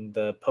in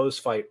the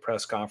post-fight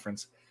press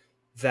conference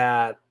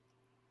that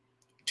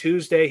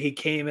Tuesday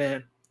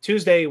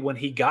when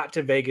he got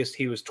to Vegas,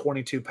 he was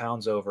 22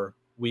 pounds over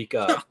week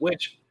up,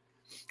 which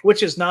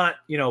is not,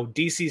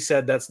 DC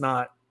said that's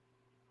not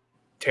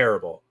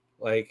terrible.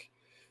 Like,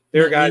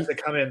 there are guys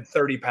that come in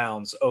 30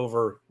 pounds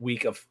over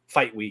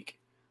fight week.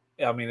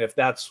 I mean, if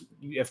that's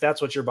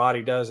what your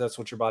body does, that's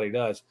what your body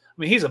does. I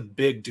mean, he's a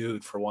big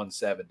dude for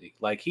 170.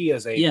 Like, he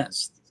is a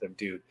massive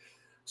dude.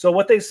 So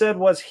what they said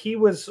was he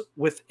was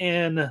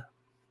within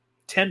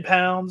 10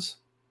 pounds,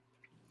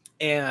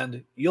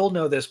 and you'll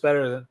know this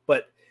better,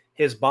 but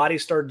his body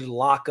started to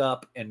lock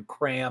up and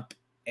cramp,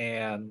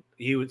 and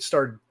he would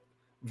start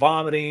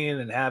vomiting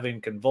and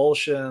having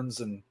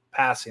convulsions and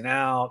passing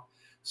out.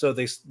 So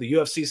the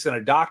UFC sent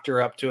a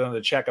doctor up to him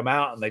to check him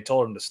out, and they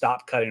told him to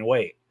stop cutting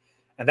weight.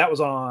 And that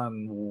was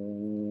on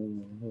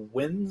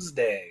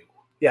Wednesday.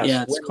 Yes,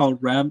 yeah, it's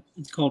Wednesday.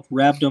 It's called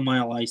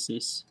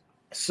rhabdomyolysis.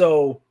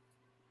 So,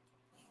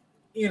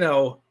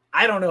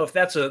 I don't know if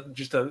that's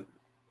just a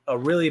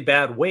really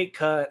bad weight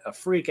cut, a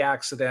freak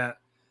accident.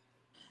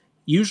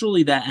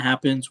 Usually that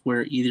happens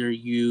where either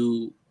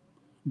you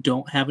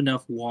don't have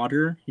enough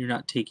water, you're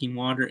not taking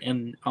water,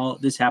 and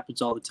this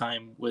happens all the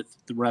time with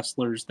the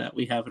wrestlers that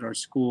we have at our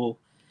school,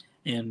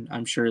 and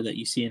I'm sure that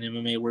you see in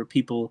MMA where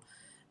people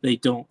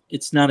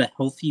it's not a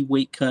healthy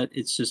weight cut,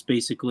 it's just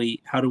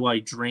basically how do I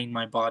drain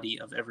my body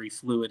of every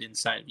fluid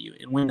inside of you.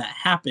 And when that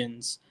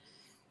happens,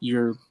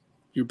 your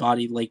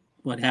body, like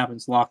what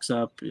happens, locks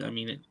up. I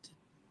mean,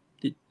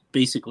 it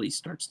basically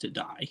starts to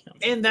die.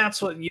 And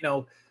that's what,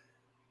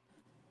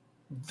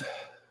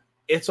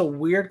 it's a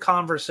weird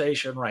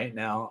conversation right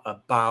now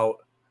about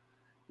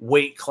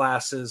weight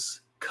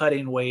classes,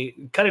 cutting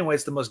weight. Cutting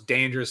weight's the most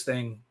dangerous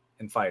thing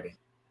in fighting,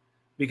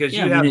 because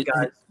you have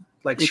guys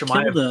like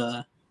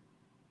Chimaev.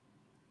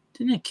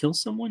 Didn't it kill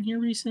someone here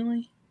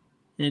recently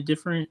in a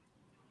different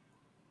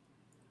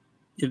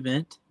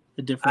event,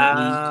 a different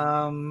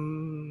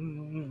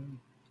league?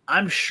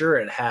 I'm sure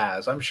it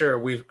has. I'm sure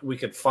we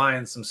could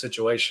find some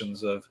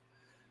situations of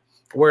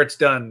where it's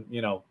done,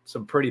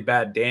 some pretty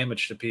bad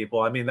damage to people.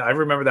 I mean, I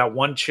remember that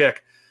one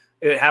chick,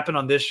 it happened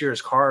on this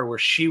year's card where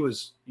she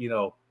was,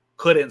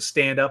 couldn't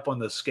stand up on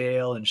the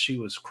scale and she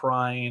was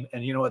crying.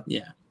 And you know what?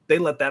 Yeah. They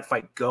let that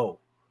fight go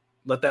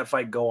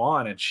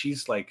on. And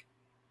she's like,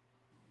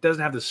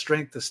 doesn't have the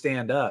strength to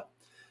stand up.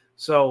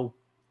 So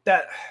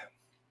that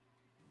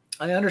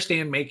I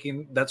understand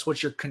that's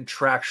what you're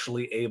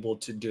contractually able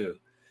to do.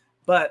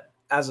 But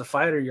as a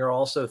fighter, you're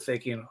also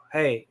thinking,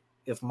 hey,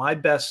 if my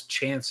best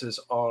chances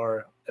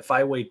are if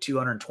I weigh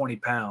 220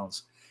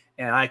 pounds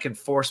and I can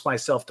force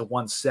myself to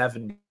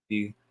 170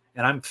 and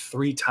I'm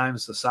 3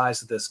 times the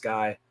size of this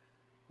guy,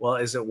 well,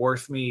 is it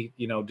worth me,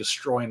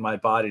 destroying my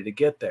body to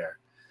get there?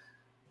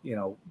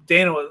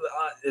 Dana,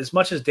 as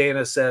much as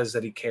Dana says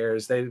that he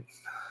cares, they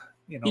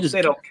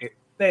don't care.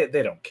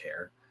 They don't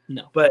care.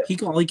 No, but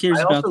all he cares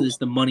about is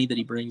the money that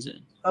he brings in.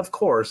 Of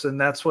course, and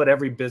that's what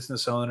every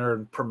business owner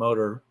and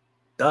promoter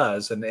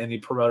does, and any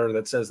promoter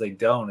that says they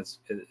don't is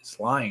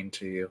lying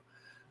to you.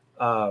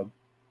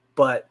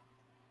 But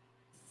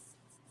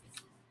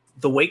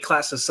the weight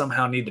classes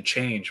somehow need to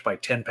change by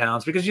 10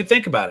 pounds, because you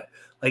think about it,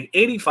 like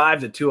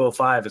 85 to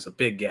 205 is a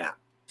big gap.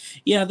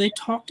 Yeah, they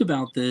talked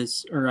about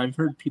this, or I've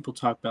heard people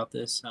talk about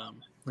this,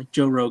 like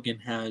Joe Rogan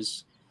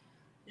has,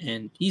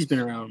 and he's been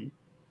around.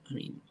 I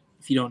mean,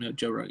 if you don't know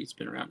Joe Rogan, he's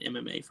been around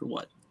MMA for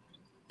what,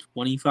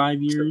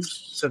 25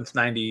 years? Since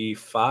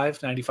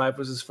 95. 95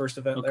 was his first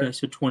event. Okay,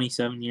 so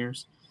 27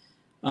 years.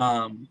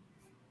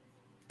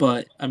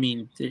 But, I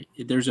mean,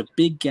 there's a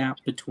big gap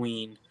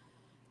between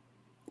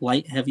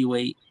light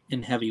heavyweight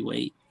and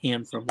heavyweight,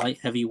 and from light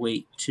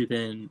heavyweight to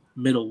then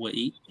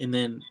middleweight. And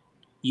then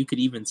you could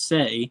even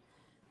say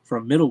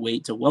from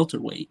middleweight to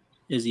welterweight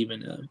is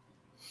even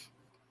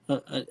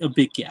a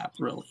big gap,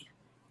 really.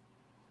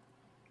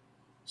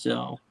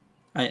 So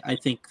I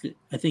think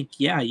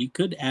yeah, you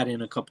could add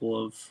in a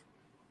couple of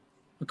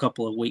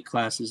weight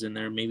classes in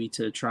there, maybe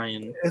to try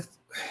and.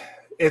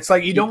 It's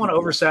like you don't want to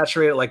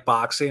oversaturate it like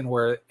boxing,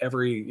 where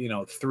every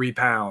 3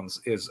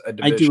 pounds is a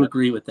division. I do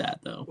agree with that,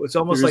 though. It's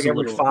almost like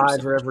every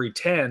 5 or every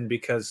 10,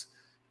 because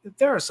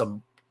there are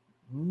some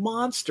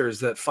monsters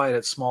that fight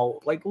at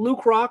small, like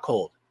Luke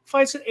Rockhold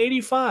fights at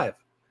 85.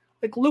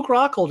 Like Luke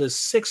Rockhold is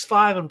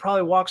 6'5" and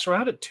probably walks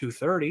around at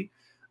 230.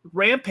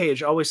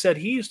 Rampage always said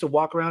he used to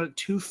walk around at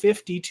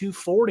 250,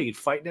 240,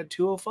 fighting at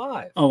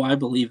 205. Oh, I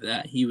believe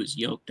that. He was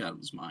yoked out of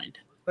his mind.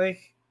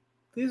 Like,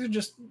 these are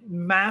just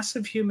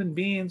massive human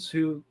beings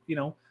who,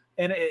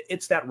 and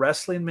it's that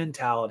wrestling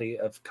mentality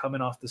of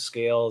coming off the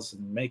scales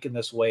and making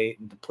this weight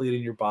and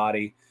depleting your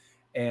body,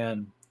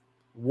 and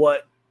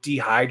what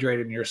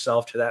dehydrating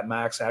yourself to that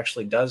max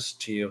actually does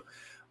to you.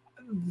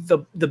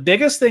 The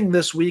biggest thing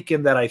this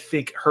weekend that I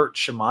think hurt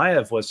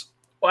Chimaev was,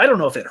 well, I don't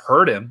know if it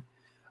hurt him,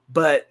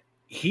 but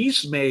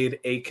he's made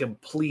a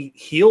complete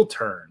heel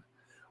turn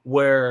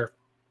where,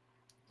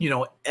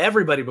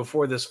 everybody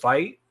before this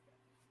fight,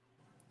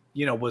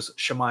 was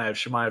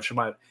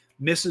Chimaev,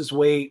 misses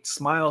weight,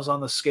 smiles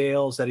on the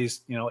scales that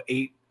he's,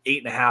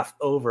 8.5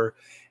 over.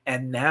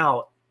 And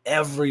now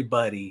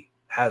everybody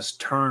has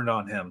turned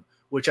on him,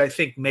 which I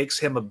think makes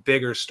him a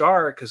bigger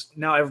star, because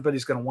now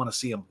everybody's going to want to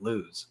see him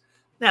lose.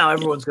 Now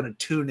everyone's going to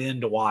tune in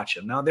to watch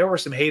him. Now, there were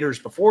some haters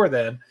before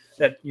then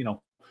that,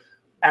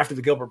 after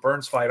the Gilbert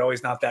Burns fight, oh,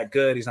 he's not that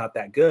good. He's not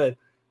that good.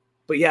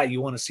 But yeah,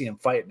 you want to see him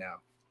fight now.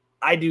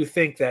 I do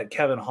think that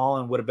Kevin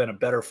Holland would have been a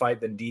better fight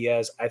than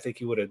Diaz. I think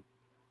he would have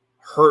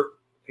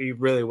he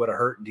really would have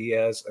hurt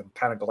Diaz. I'm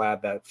kind of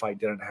glad that fight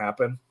didn't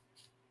happen.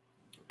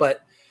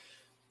 But,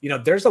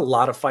 there's a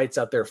lot of fights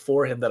out there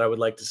for him that I would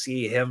like to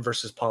see. Him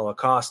versus Paulo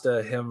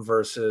Costa, him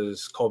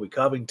versus Colby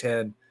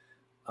Covington.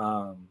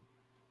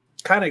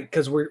 Kind of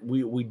because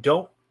we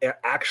don't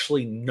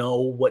actually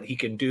know what he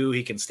can do.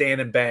 He can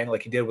stand and bang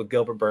like he did with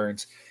Gilbert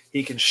Burns.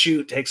 He can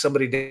shoot, take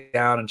somebody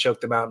down, and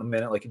choke them out in a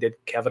minute like he did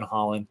Kevin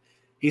Holland.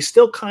 He's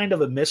still kind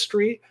of a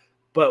mystery,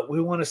 but we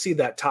want to see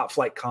that top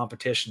flight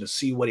competition to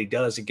see what he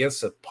does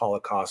against a Paulo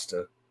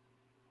Costa.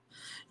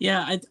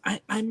 Yeah,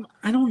 I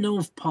don't know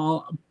if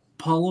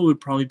Paulo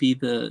would probably be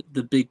the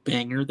big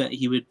banger that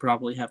he would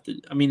probably have to.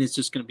 I mean, it's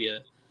just going to be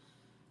a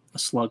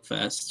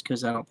slugfest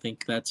because I don't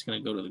think that's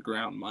going to go to the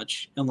ground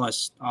much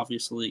unless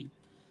obviously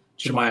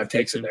Chimaev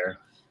takes him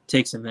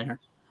there.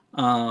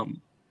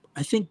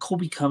 I think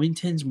Colby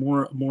Covington's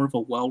more of a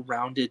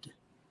well-rounded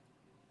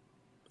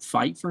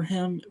fight for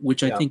him,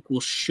 which I think will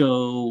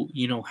show,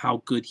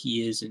 how good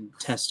he is and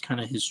test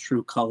kind of his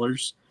true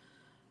colors.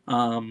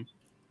 That's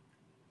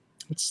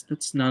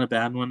not a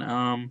bad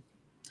one.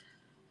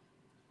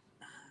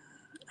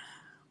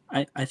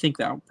 I think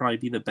that would probably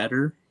be the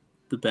better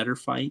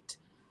fight.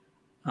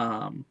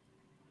 I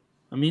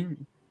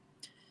mean,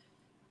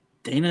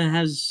 Dana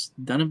has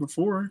done it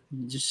before.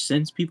 He just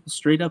sends people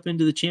straight up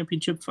into the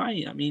championship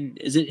fight. I mean,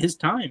 is it his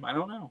time? I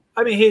don't know.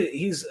 I mean,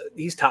 he's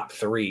top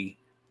 3,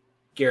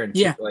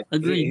 guaranteed. Yeah,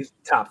 agreed. He's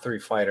top 3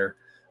 fighter.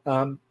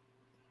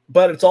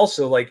 But it's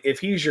also like if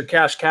he's your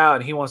cash cow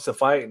and he wants to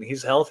fight and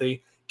he's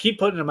healthy, keep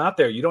putting him out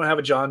there. You don't have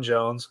a John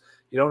Jones.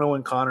 You don't know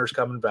when Connor's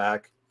coming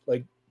back.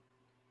 Like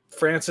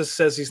Francis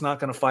says he's not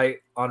going to fight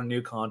on a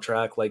new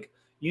contract. Like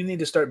you need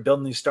to start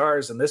building these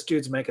stars, and this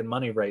dude's making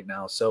money right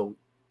now. So,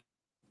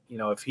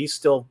 if he's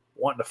still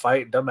wanting to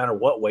fight, doesn't matter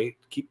what weight,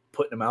 keep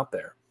putting him out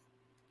there.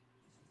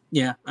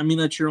 Yeah, I mean,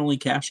 that's your only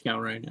cash cow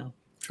right now.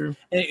 True.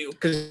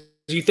 Because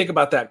you think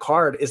about that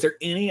card, is there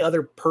any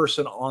other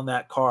person on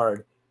that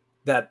card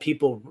that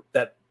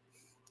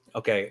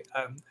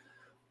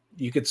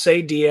you could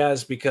say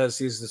Diaz because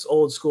he's this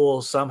old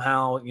school,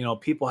 somehow,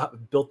 people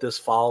have built this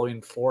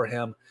following for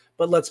him.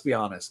 But let's be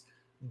honest,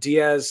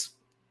 Diaz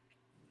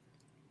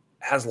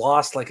has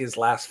lost like his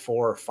last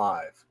 4 or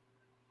 5.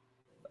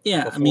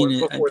 Yeah, I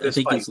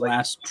think his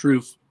last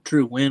true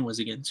win was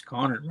against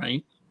Connor,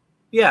 right?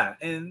 Yeah,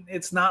 and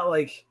it's not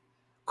like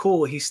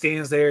cool. He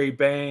stands there, he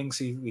bangs,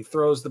 he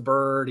throws the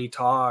bird, he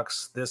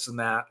talks, this and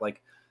that.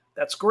 Like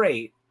that's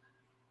great,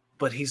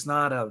 but he's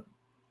not a,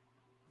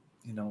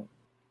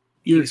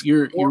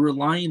 You're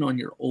relying on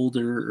your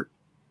older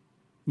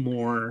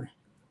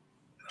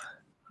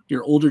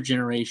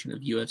generation of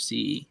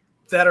UFC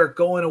that are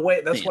going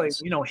away. That's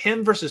fans. why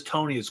him versus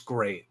Tony is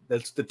great.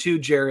 That's the 2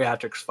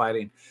 geriatrics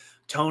fighting.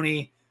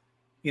 Tony,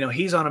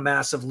 he's on a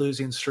massive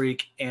losing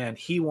streak and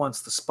he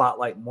wants the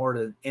spotlight more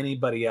than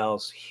anybody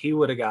else. He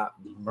would have got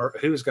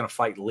he was going to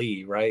fight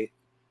Lee, right?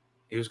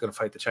 He was going to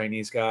fight the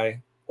Chinese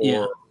guy,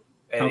 and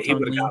he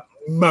would have got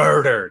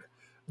murdered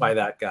by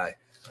that guy.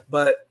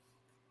 But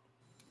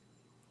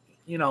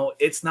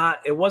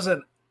it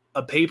wasn't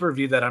a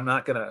pay-per-view that I'm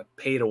not going to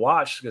pay to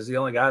watch because the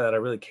only guy that I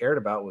really cared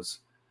about was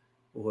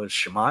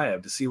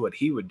Chimaev to see what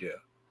he would do.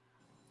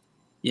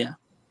 Yeah.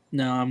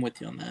 No, I'm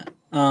with you on that.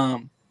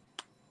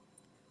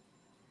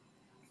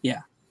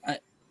 Yeah.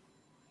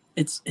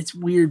 It's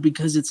weird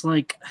because it's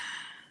like,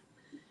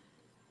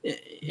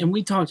 and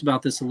we talked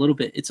about this a little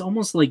bit. It's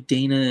almost like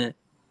Dana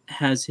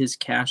has his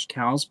cash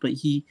cows, but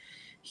he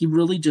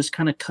really just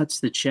kind of cuts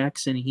the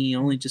checks and he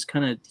only just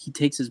he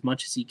takes as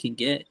much as he can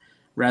get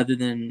rather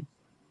than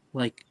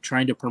like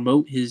trying to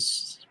promote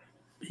the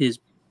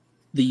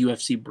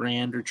UFC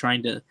brand or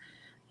trying to,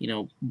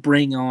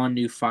 bring on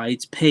new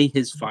fights, pay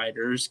his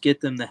fighters,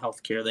 get them the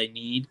healthcare they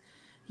need.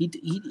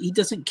 He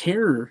doesn't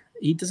care.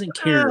 He doesn't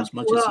care as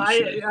much as he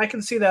should. I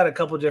can see that a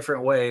couple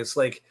different ways.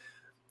 Like,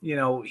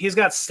 he's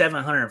got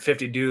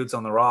 750 dudes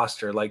on the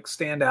roster. Like,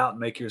 stand out and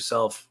make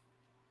yourself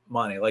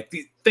money. Like,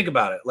 think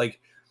about it.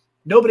 Like,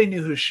 nobody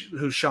knew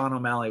who Sean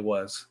O'Malley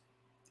was.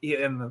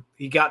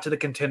 He got to the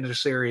Contender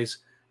Series,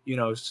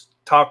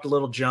 talked a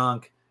little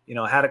junk,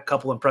 had a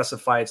couple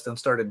impressive fights, then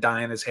started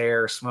dyeing his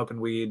hair, smoking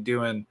weed,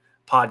 doing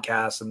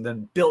podcasts, and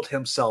then built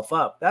himself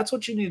up. That's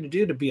what you need to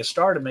do to be a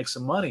star, to make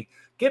some money.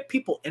 Get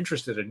people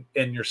interested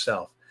in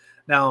yourself.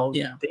 Now,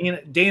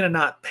 Dana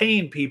not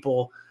paying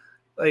people,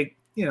 like,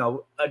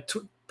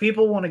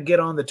 people want to get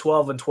on the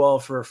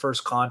 12-12 for a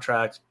first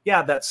contract.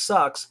 Yeah, that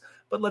sucks.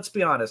 But let's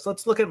be honest.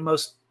 Let's look at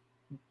most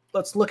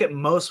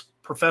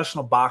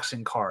professional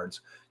boxing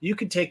cards. You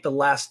could take the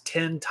last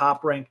 10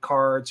 top-ranked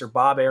cards or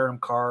Bob Arum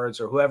cards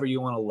or whoever you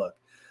want to look.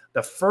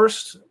 The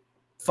first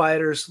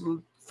fighters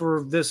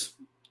for this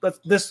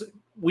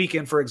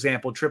weekend, for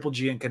example, Triple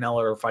G and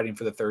Canelo are fighting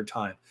for the 3rd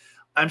time.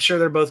 I'm sure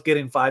they're both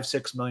getting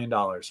 $5-6 million.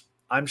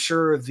 I'm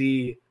sure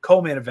the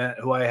co-main event,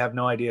 who I have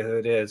no idea who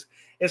it is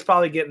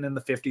probably getting in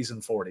the 50s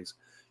and 40s.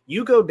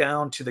 You go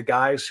down to the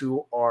guys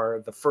who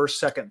are the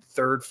 1st, 2nd,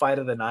 3rd fight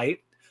of the night.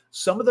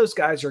 Some of those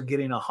guys are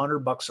getting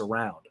 $100 a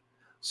round.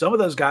 Some of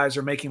those guys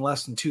are making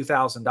less than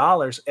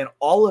 $2,000. And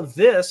all of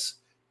this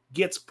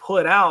gets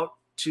put out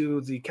to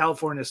the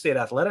California State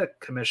Athletic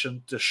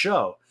Commission to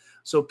show.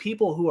 So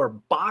people who are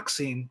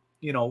boxing,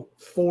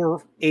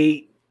 4,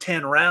 8,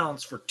 10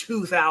 rounds for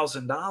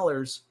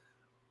 $2,000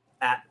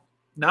 at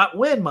not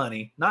win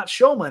money, not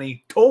show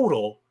money,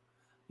 total,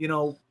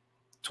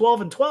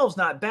 12 and 12 is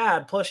not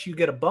bad. Plus you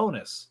get a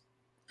bonus.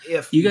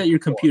 If you got your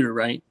computer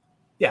right,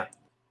 Yeah.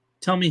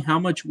 Tell me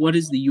what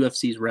is the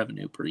UFC's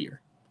revenue per year?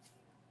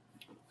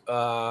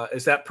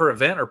 Is that per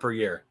event or per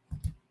year?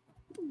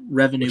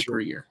 Revenue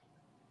per year.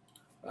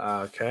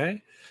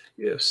 Okay.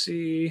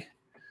 UFC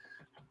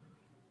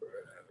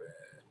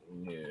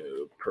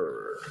revenue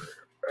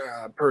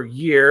per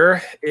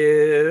year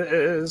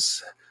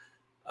is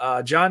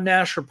John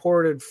Nash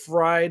reported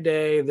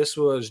Friday. This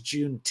was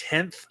June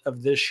 10th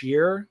of this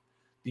year.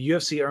 The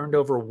UFC earned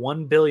over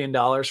 $1 billion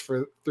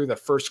through the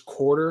first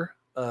quarter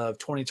of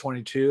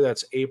 2022.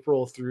 That's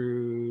April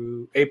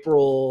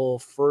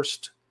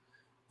 1st,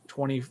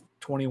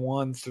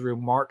 2021 through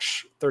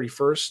March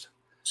 31st.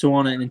 So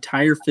on an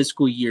entire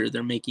fiscal year,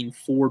 they're making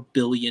 $4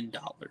 billion.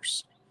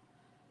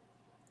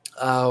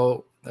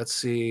 Let's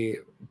see.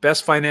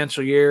 Best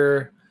financial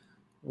year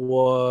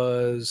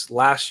was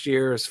last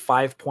year's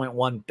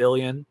 5.1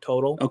 billion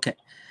total. Okay.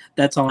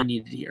 That's all I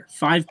needed to hear.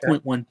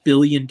 $5.1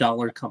 billion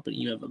company.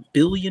 You have $1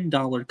 billion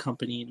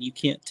company, and you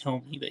can't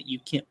tell me that you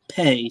can't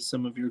pay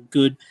some of your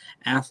good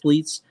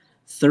athletes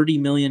 $30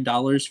 million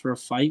for a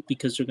fight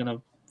because they're going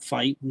to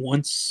fight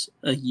once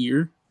a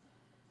year.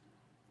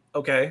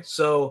 Okay,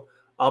 so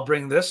I'll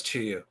bring this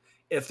to you.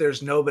 If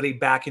there's nobody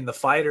backing the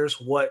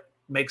fighters, what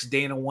makes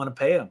Dana want to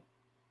pay them?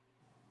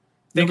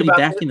 Nobody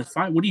backing the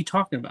fight? What are you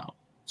talking about?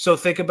 So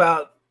think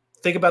about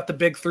the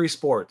big three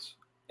sports: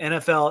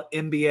 NFL,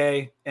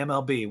 NBA,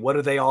 MLB. What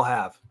do they all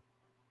have?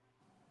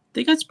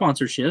 They got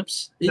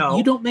sponsorships. No,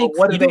 you don't make.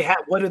 What do they have?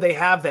 What do they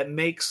have that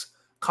makes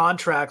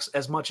contracts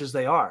as much as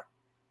they are?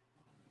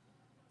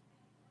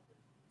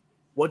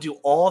 What do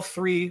all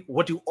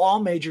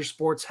major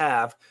sports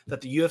have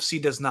that the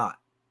UFC does not?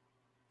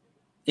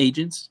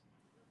 Agents?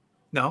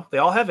 No, they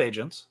all have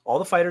agents. All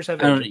the fighters have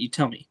agents. I don't know. You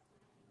tell me.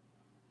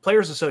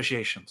 Players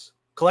associations,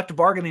 collective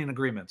bargaining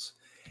agreements.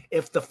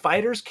 If the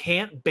fighters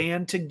can't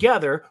band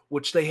together,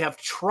 which they have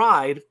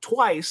tried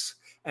twice,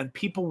 and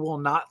people will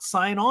not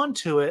sign on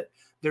to it,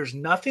 there's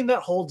nothing that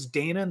holds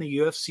Dana and the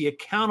UFC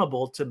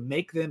accountable to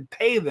make them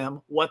pay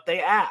them what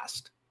they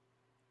asked.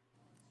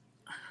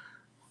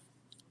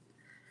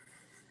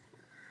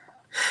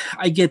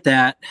 I get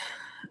that.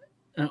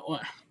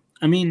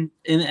 I mean,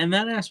 in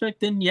that aspect,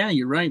 then yeah,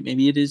 you're right.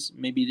 Maybe it is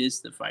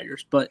the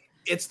fighters, but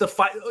it's the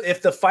fight.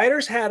 If the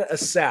fighters had a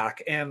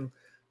sack, and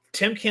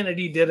Tim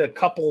Kennedy did a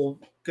couple,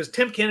 because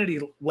Tim Kennedy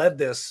led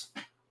this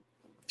a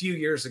few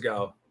years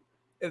ago,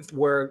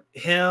 where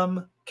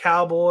him,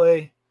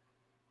 Cowboy,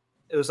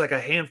 it was like a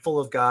handful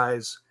of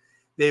guys.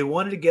 They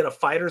wanted to get a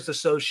fighters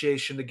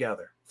association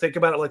together. Think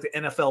about it like the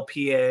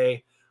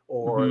NFLPA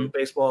or the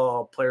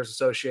Baseball Players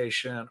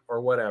Association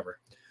or whatever.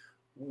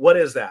 What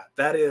is that?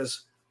 That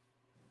is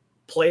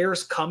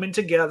players coming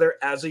together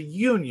as a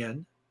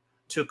union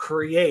to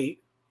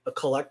create a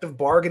collective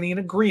bargaining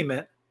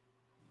agreement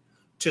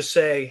to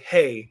say,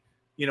 hey,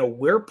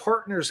 we're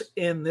partners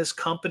in this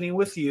company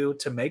with you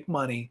to make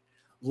money.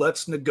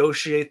 Let's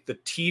negotiate the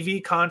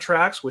TV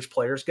contracts, which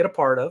players get a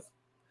part of.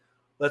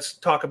 Let's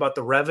talk about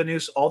the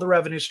revenues, all the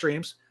revenue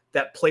streams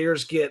that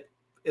players get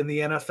in the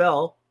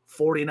NFL,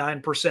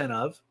 49%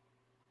 of.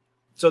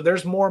 So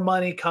there's more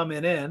money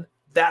coming in.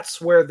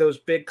 That's where those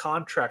big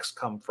contracts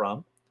come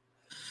from.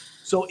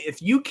 So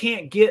if you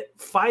can't get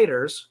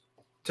fighters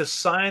to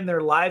sign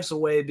their lives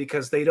away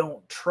because they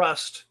don't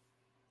trust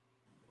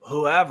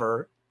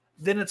whoever,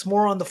 then it's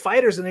more on the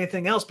fighters than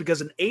anything else,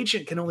 because an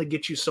agent can only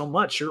get you so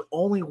much. You're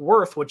only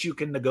worth what you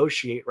can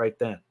negotiate right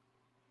then.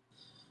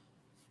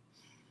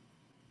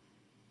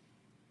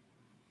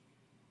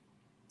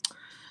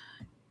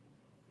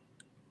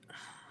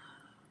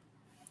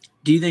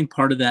 Do you think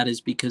part of that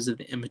is because of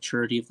the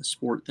immaturity of the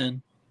sport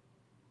then?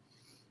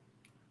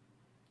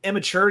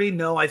 Immaturity?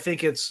 No, I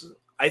think it's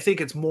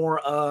more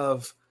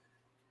of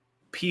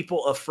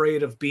people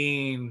afraid of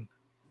being,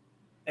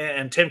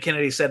 and Tim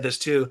Kennedy said this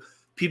too,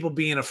 people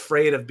being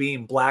afraid of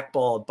being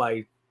blackballed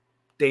by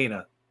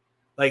Dana.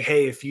 Like,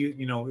 hey, if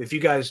you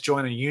guys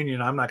join a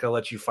union, I'm not going to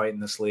let you fight in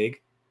this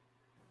league.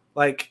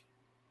 Like,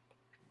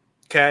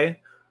 okay,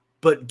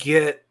 but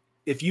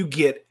if you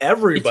get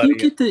everybody,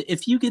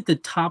 if you get the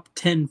top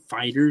 10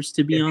 fighters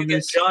to be on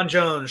this, John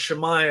Jones,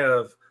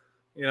 Shemaev,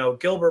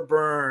 Gilbert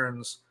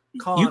Burns,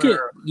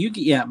 Conor, you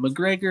get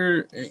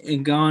McGregor,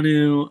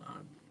 Ngannou.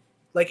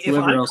 Like, if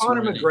I'm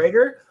Conor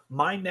McGregor,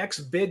 my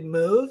next big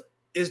move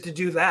is to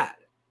do that.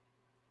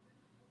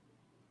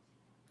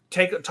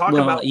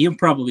 You'll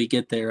probably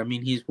get there. I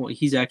mean,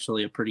 he's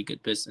actually a pretty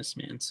good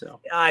businessman. So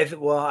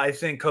I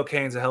think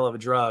cocaine's a hell of a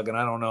drug, and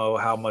I don't know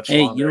how much.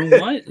 Hey, longer. You know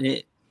what?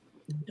 It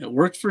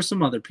worked for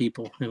some other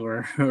people who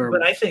are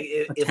but I think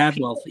if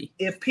wealthy.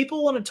 If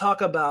people want to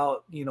talk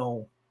about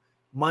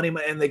money,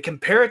 and they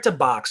compare it to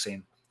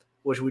boxing,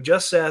 which we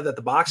just said that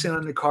the boxing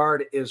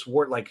undercard is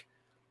worth like,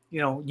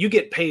 you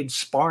get paid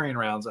sparring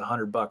rounds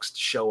 $100 to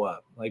show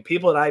up. Like,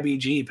 people at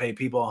IBG pay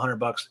people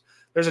 $100.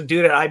 There's a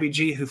dude at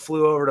IBG who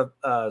flew over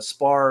to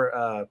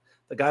spar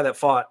the guy that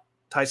fought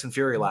Tyson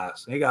Fury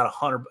last. And he got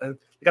 $100.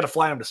 They got to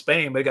fly him to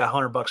Spain, but he got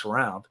 $100 a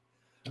round.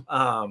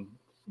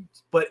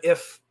 But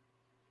if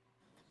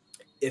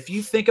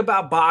you think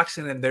about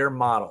boxing and their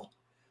model,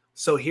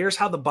 so here's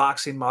how the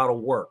boxing model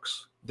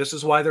works. This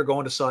is why they're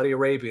going to Saudi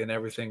Arabia and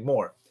everything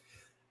more.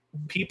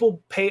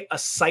 People pay a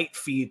site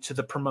fee to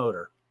the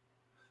promoter.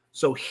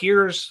 So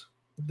here's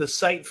the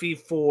site fee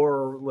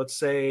for, let's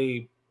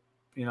say,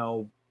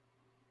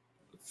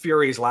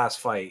 Fury's last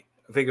fight.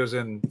 I think it was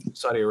in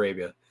Saudi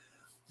Arabia.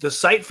 The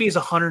site fee is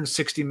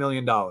 $160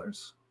 million.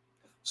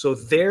 So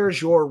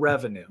there's your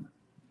revenue.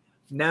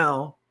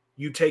 Now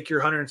you take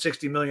your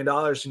 $160 million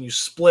and you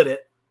split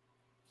it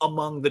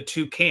among the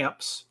two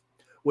camps,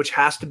 which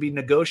has to be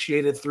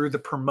negotiated through the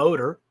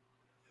promoter,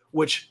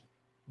 which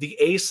the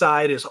A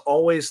side is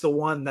always the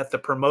one that the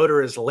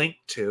promoter is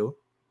linked to.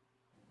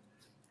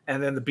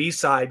 And then the B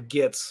side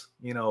gets,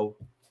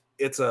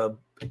 it's a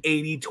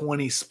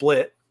 80-20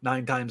 split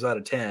 9 times out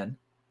of 10.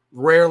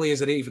 Rarely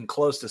is it even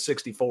close to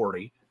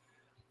 60-40.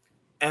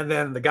 And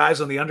then the guys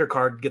on the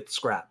undercard get the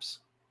scraps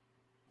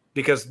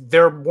because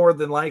they're more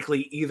than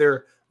likely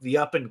either the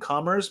up and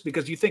comers,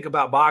 because you think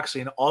about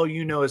boxing, all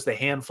you know is the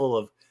handful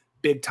of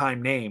big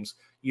time names.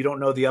 You don't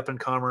know the up and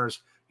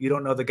comers. You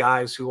don't know the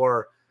guys who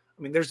are,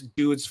 there's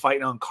dudes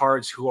fighting on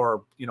cards who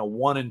are,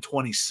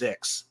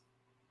 1-26.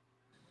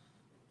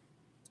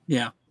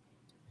 Yeah.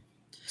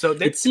 So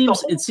it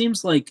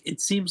seems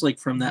like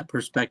from that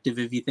perspective,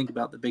 if you think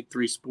about the big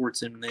three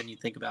sports and then you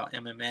think about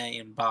MMA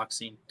and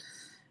boxing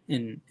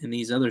and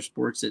these other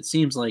sports, it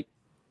seems like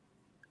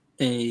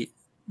the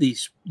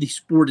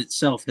sport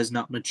itself has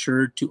not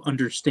matured to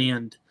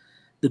understand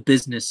the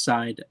business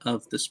side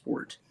of the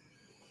sport.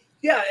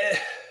 Yeah.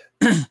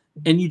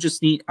 And you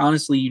just need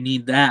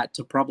that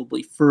to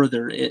probably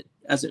further it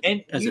as it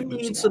moves along. You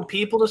need some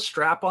people to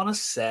strap on a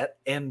set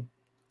and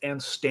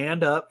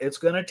stand up. It's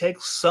going to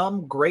take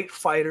some great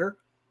fighter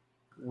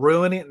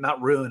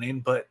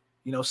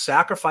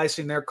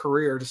sacrificing their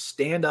career to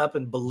stand up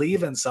and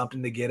believe in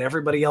something to get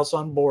everybody else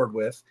on board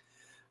with.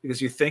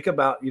 Because you think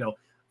about,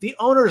 the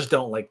owners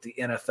don't like the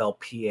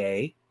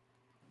NFLPA.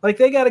 Like,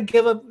 they got to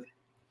give up.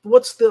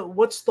 What's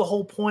the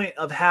whole point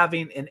of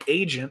having an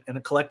agent and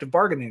a collective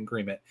bargaining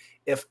agreement?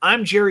 If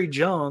I'm Jerry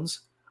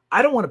Jones,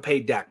 I don't want to pay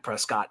Dak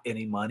Prescott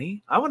any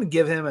money. I want to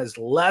give him as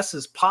less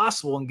as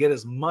possible and get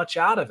as much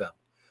out of him.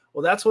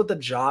 Well, that's what the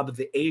job of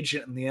the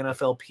agent and the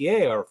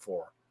NFLPA are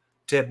for,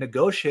 to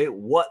negotiate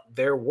what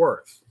they're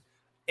worth.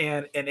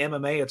 And in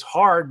MMA, it's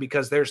hard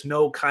because there's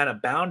no kind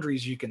of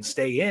boundaries you can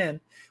stay in.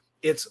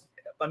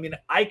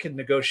 I can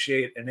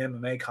negotiate an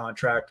MMA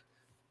contract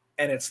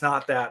and it's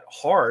not that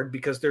hard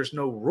because there's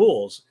no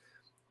rules.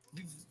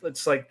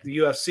 It's like the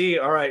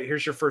UFC. All right,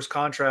 here's your first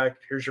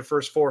contract. Here's your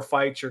first 4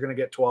 fights. You're going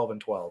to get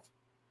 12-12.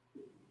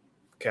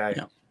 Okay.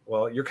 Yeah.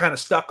 Well, you're kind of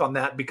stuck on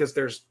that because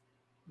there's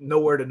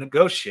nowhere to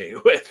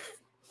negotiate with.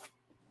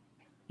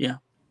 Yeah.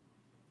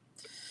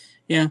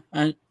 Yeah.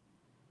 No,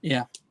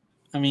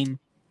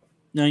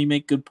 you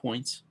make good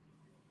points.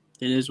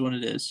 It is what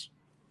it is.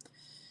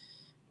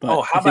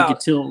 But I think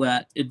until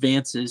that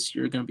advances,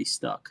 you're going to be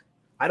stuck.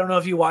 I don't know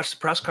if you watched the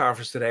press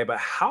conference today, but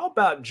how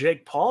about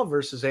Jake Paul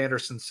versus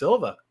Anderson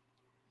Silva?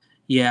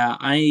 Yeah,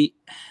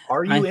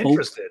 Are you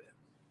interested?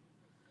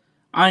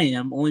 I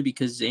am, only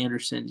because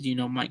Anderson's,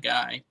 my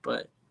guy,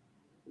 but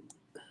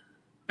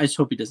I just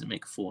hope he doesn't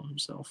make a fool of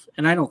himself.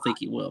 And I don't think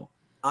he will.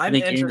 I'm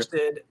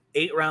interested.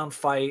 8-round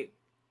fight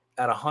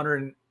at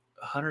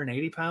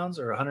 180 pounds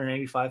or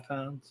 185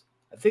 pounds,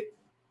 I think,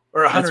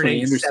 or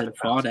 187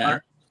 pounds.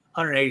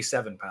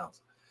 187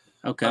 pounds.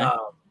 Okay.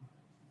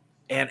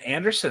 And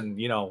Anderson,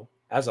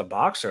 as a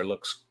boxer,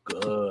 looks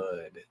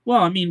good.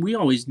 Well, we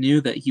always knew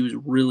that he was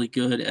really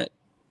good at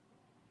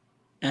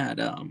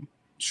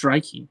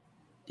striking,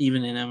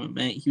 even in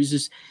MMA.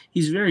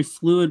 He's very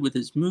fluid with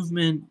his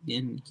movement,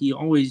 and he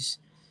always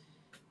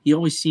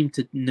seemed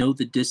to know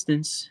the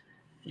distance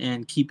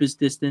and keep his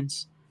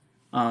distance.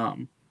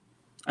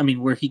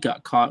 Where he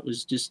got caught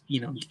was just,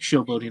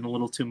 showboating a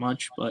little too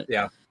much, but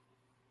yeah.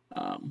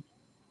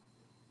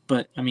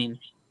 But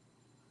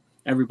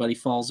everybody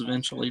falls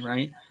eventually,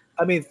 right?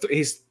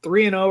 He's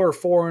 3-0 or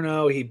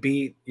 4-0. He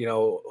beat,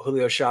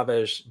 Julio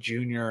Chavez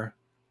Jr.,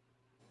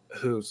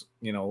 who's,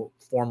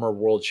 former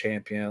world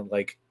champion.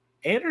 Like,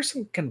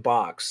 Anderson can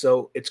box,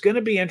 so it's going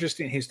to be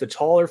interesting. He's the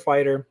taller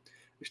fighter.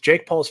 It's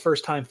Jake Paul's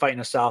first time fighting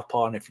a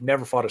southpaw, and if you've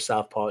never fought a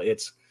southpaw,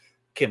 it's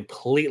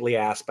completely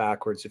ass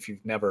backwards. If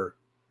you're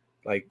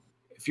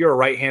a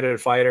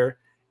right-handed fighter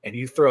and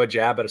you throw a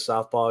jab at a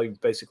southpaw,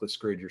 you've basically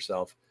screwed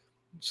yourself.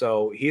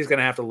 So he's going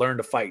to have to learn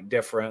to fight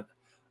different.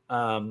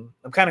 I'm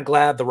kind of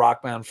glad the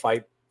Rockman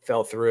fight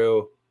fell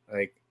through.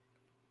 Like,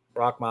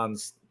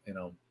 Rockman's,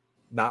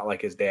 not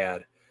like his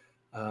dad.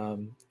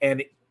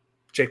 And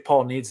Jake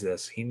Paul needs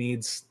this. He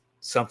needs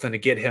something to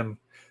get him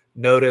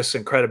notice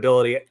and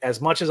credibility. As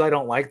much as I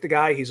don't like the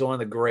guy, he's one of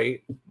the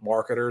great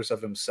marketers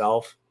of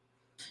himself.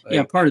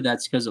 Yeah, part of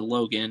that's because of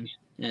Logan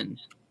and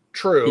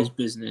his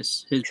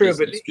business. But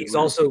he's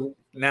also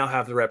now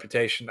have the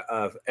reputation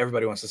of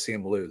everybody wants to see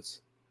him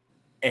lose.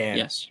 And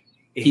yes,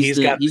 he's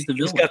got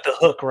the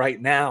hook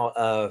right now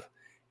of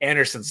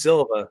Anderson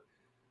Silva.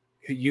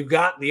 You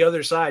got the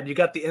other side. You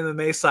got the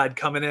MMA side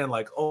coming in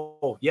like,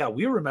 oh yeah,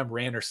 we remember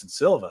Anderson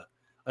Silva.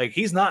 Like,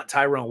 he's not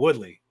Tyrone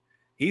Woodley.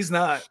 He's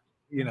not,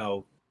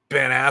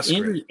 Ben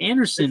Askren.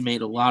 Anderson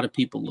made a lot of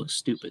people look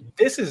stupid.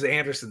 This is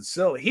Anderson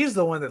Silva. He's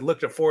the one that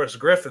looked at Forrest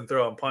Griffin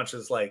throwing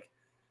punches like,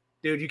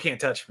 dude, you can't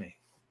touch me.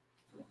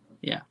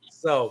 Yeah.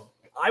 So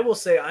I will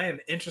say I am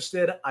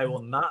interested. I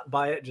will not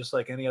buy it just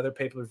like any other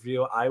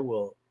pay-per-view. I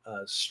will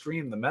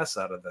stream the mess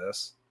out of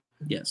this.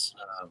 Yes,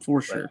 for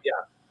sure. Yeah.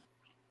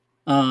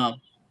 All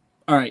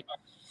right.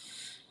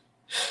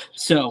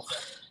 So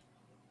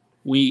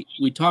we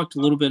talked a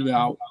little bit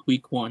about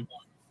week 1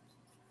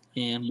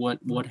 and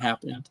what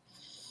happened.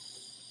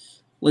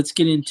 Let's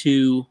get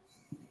into,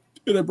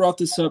 and I brought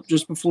this up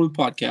just before the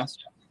podcast.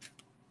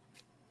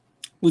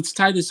 Let's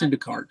tie this into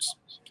cards.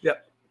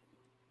 Yep.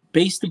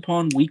 Based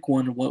upon week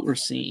 1 and what we're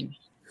seeing,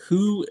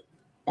 who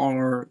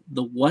are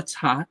the what's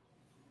hot?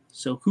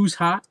 So who's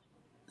hot?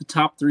 The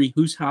top 3,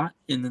 who's hot?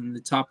 And then the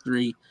top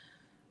 3,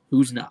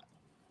 who's not?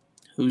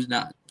 Who's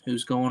not?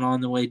 Who's going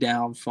on the way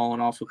down, falling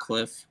off a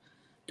cliff?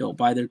 Don't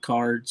buy their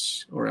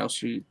cards, or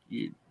else you're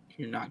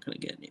not going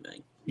to get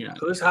anything.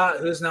 Who's hot?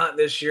 Who's not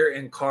this year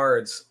in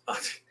cards?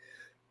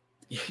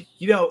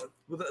 You know,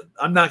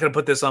 I'm not going to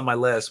put this on my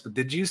list, but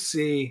did you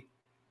see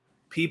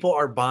people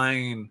are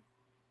buying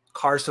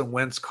Carson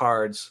Wentz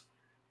cards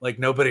like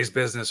nobody's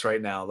business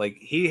right now? Like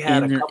he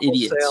had a couple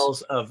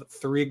sales of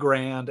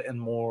 $3,000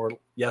 and more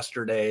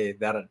yesterday.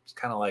 That it's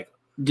kind of like,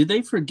 did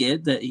they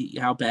forget that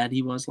how bad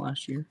he was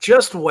last year?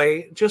 Just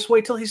wait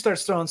till he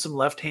starts throwing some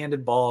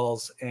left-handed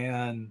balls,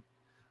 and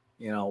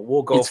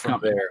we'll go from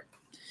there.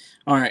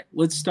 All right,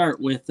 let's start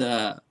with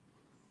the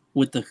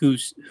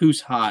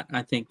who's hot.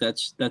 I think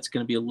that's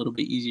going to be a little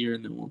bit easier,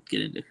 and then we'll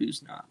get into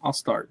who's not. I'll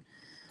start.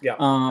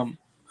 Yeah.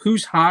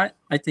 Who's hot?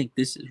 I think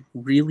this is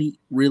really,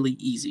 really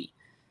easy.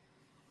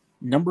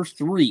 Number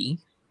 3,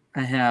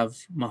 I have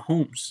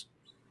Mahomes.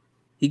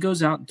 He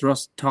goes out and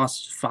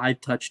tosses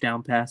 5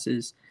 touchdown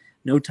passes.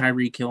 No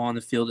Tyreek Hill on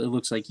the field. It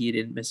looks like he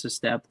didn't miss a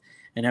step,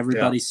 and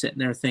everybody's sitting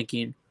there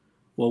thinking,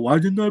 "Well, why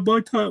didn't I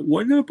buy Patrick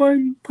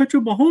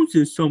Mahomes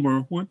this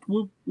summer?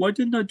 Why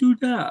didn't I do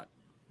that?"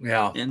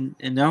 Yeah, and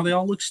now they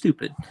all look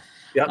stupid.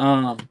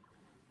 Yeah.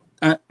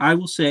 I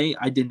will say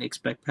I didn't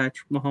expect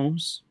Patrick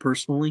Mahomes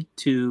personally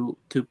to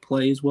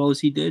play as well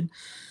as he did.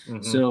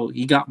 Mm-hmm. So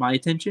he got my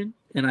attention,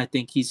 and I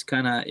think he's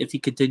if he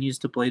continues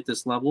to play at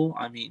this level,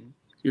 I mean,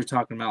 you're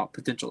talking about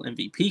potential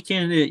MVP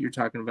candidate. You're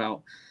talking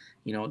about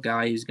a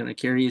guy who's going to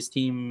carry his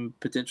team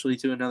potentially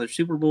to another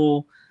Super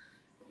Bowl.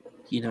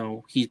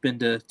 He's been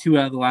to 2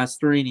 out of the last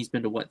 3, and he's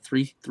been to what,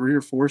 3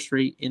 or 4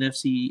 straight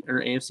NFC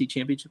or AFC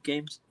championship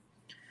games.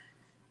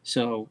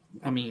 So,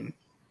 I mean,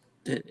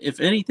 if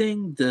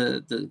anything,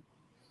 the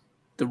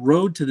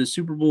road to the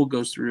Super Bowl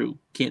goes through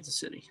Kansas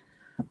City.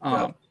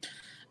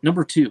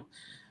 Number 2,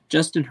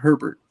 Justin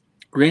Herbert.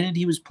 Granted,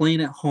 he was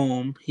playing at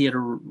home. He had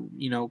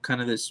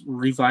kind of this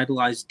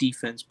revitalized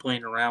defense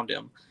playing around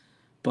him,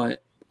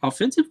 but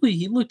offensively,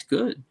 he looked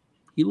good.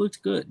 He looked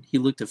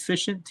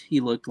efficient. He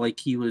looked like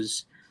he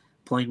was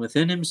playing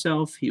within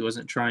himself. He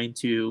wasn't trying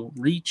to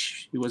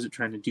reach. He wasn't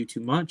trying to do too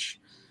much.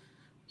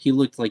 He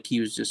looked like he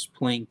was just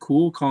playing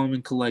cool, calm,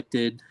 and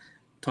collected.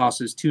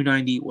 Tosses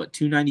 297,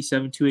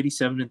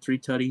 287, and 3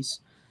 tutties.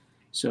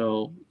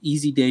 So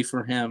easy day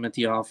for him at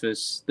the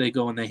office. They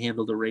go and they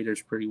handle the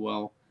Raiders pretty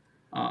well.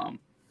 I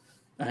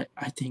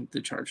think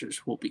the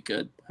Chargers will be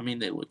good. I mean,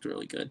 they looked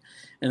really good.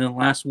 And then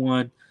last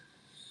one,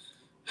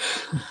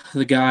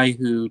 the guy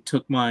who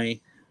took my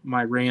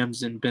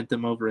Rams and bent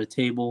them over a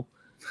table,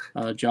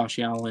 Josh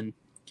Allen.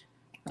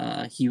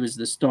 He was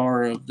the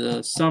star of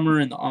the summer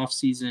and the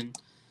offseason,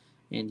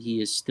 and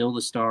he is still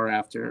the star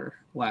after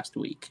last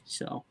week.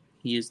 So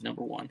he is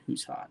number 1.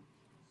 Who's hot?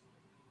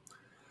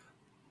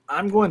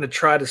 I'm going to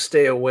try to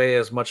stay away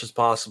as much as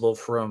possible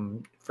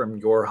from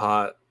your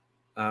hot.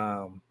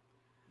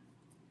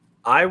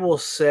 I will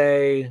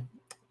say,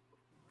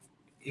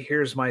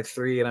 here's my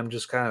 3, and I'm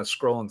just kind of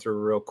scrolling through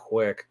real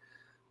quick.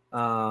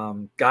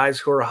 Guys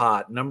who are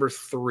hot. Number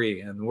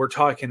 3, and we're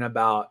talking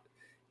about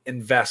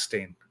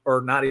investing,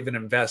 or not even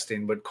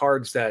investing, but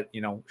cards that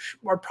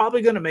are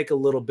probably going to make a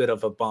little bit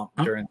of a bump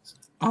during.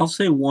 I'll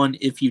say 1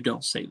 if you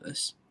don't say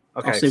this.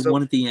 Okay, I'll say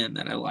 1 at the end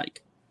that I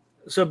like.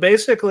 So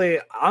basically,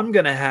 I'm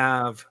going to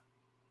have,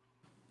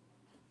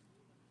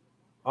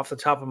 off the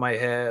top of my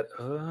head,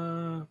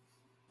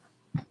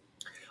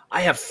 I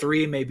have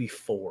 3, maybe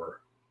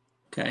 4.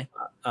 Okay.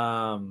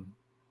 I'm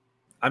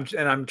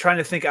trying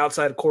to think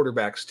outside of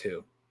quarterbacks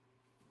too.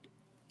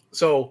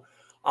 So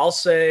I'll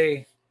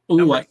say.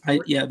 That's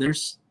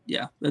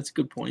a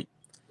good point.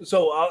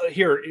 So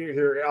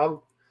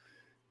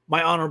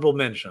my honorable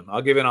mention.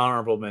 I'll give an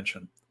honorable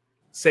mention.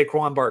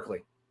 Saquon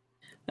Barkley.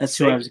 That's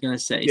what I was going to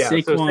say. Yeah,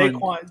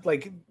 Saquon,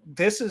 like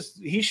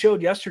he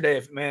showed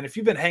yesterday, man, if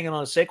you've been hanging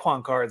on to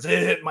Saquon cards,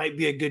 it might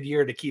be a good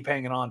year to keep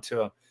hanging on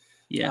to him.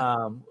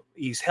 Yeah.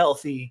 He's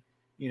healthy.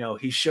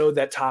 He showed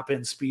that top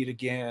end speed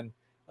again.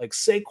 Like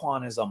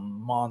Saquon is a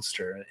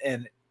monster,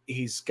 and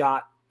he's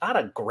got not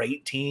a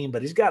great team,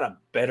 but he's got a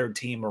better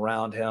team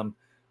around him.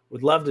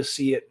 Would love to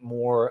see it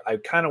more. I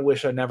kind of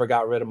wish I never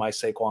got rid of my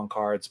Saquon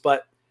cards,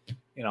 but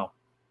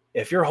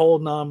if you're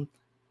holding them,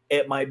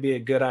 it might be a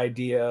good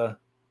idea.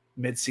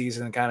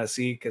 midseason kind of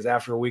see, because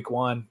after week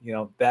one,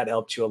 that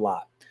helped you a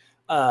lot.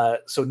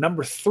 So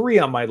number 3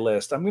 on my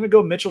list, I'm going to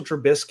go Mitchell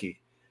Trubisky.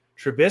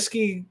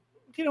 Trubisky,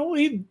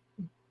 he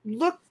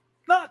looked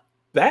not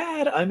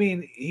bad. I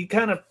mean, he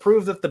kind of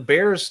proved that the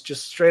Bears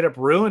just straight up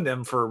ruined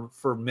him for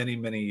many,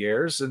 many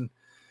years and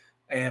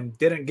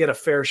didn't get a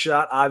fair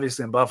shot.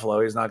 Obviously in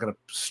Buffalo, he's not going to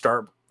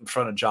start in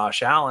front of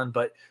Josh Allen,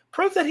 but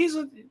proved that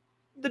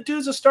the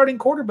dude's a starting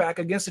quarterback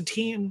against a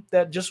team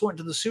that just went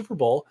to the Super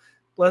Bowl.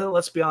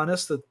 Let's be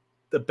honest, the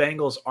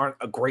Bengals aren't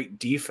a great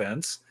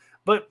defense,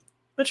 but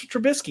Mitchell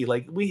Trubisky,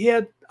 like, we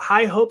had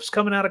high hopes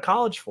coming out of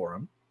college for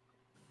him.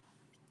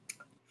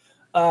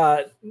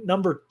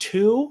 Number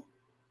 2,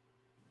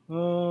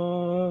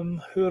 who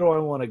do I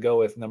want to go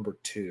with? Number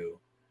 2,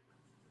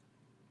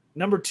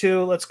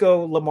 let's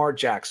go Lamar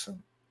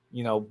Jackson.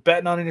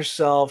 Betting on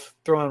yourself,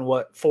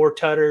 throwing 4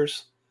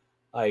 tutters,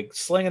 like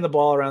slinging the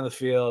ball around the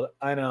field.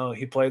 I know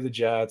he played the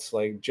Jets.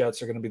 Like,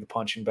 Jets are going to be the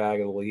punching bag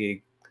of the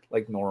league,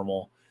 like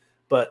normal.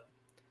 But,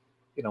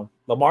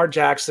 Lamar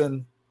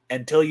Jackson,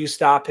 until you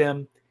stop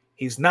him,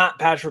 he's not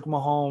Patrick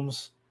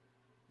Mahomes,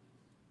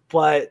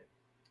 but,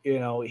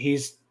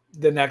 he's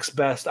the next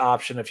best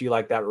option if you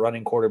like that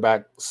running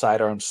quarterback,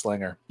 sidearm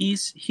slinger.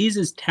 He's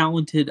as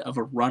talented of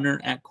a runner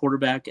at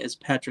quarterback as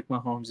Patrick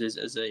Mahomes is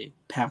as a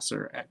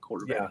passer at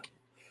quarterback.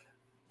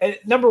 Yeah. And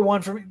number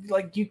 1 for me,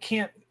 like, you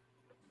can't.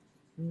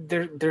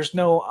 There's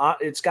no.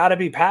 It's got to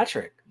be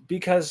Patrick,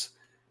 because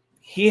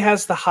he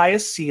has the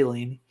highest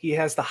ceiling, he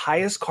has the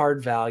highest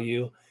card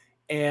value,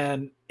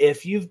 and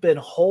if you've been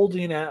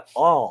holding at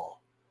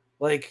all,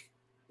 like,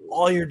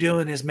 all you're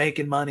doing is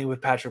making money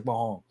with Patrick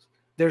Mahomes.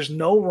 There's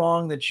no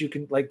wrong that you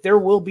can, like, there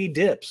will be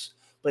dips,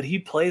 but he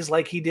plays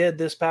like he did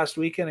this past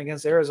weekend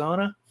against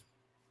Arizona.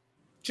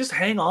 Just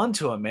hang on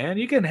to him, man.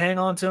 You can hang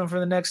on to him for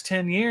the next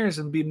 10 years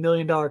and be $1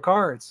 million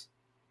cards.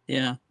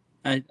 Yeah.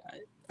 I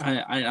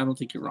don't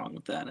think you're wrong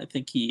with that. I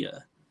think he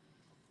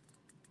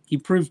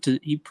proved to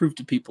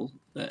people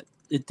that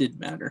it didn't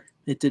matter.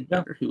 It didn't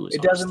matter who was.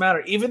 It doesn't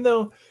matter. Even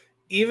though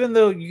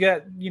you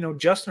got,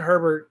 Justin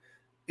Herbert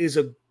is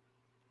a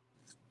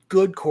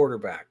good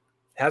quarterback.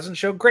 Hasn't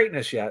shown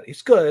greatness yet.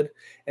 He's good,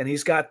 and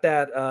he's got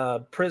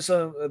that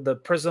Prism, the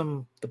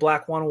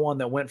Black 101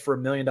 that went for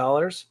 $1 million.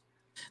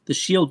 The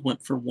Shield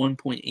went for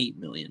 $1.8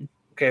 million.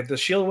 Okay, the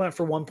Shield went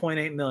for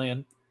 $1.8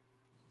 million,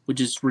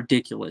 which is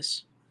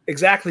ridiculous.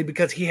 Exactly,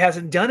 because he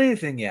hasn't done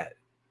anything yet.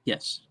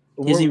 Yes,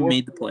 he hasn't even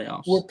made the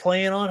playoffs. We're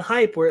playing on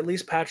hype, where at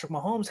least Patrick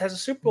Mahomes has a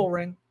Super Bowl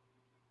ring.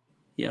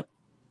 Yep.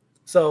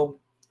 So,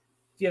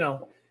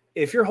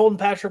 if you're holding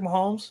Patrick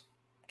Mahomes,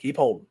 keep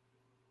holding.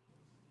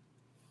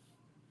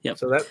 Yep.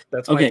 So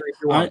that's my okay.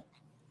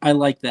 I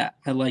like that.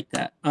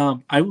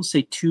 I will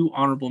say 2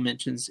 honorable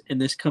mentions, and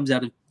this comes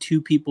out of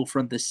 2 people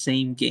from the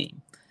same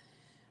game.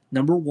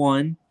 Number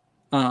 1,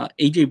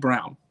 AJ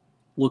Brown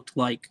looked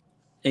like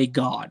a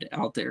god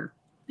out there.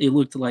 It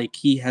looked like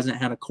he hasn't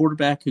had a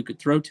quarterback who could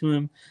throw to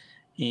him,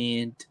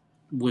 and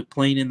with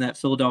playing in that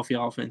Philadelphia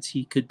offense,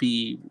 he could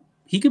be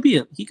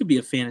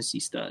a fantasy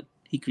stud.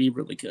 He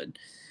really could.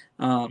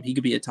 He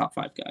could be a top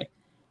 5 guy.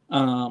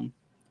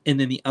 And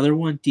then the other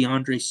one,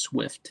 DeAndre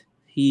Swift.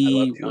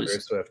 He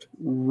was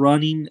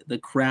running the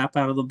crap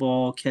out of the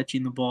ball,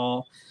 catching the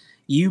ball.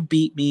 You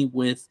beat me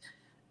with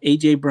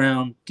A.J.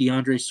 Brown,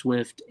 DeAndre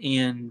Swift,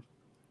 and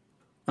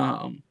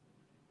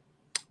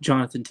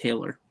Jonathan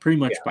Taylor pretty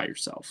much by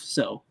yourself.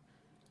 So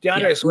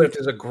DeAndre Swift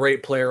is a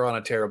great player on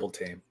a terrible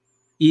team.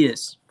 He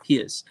is.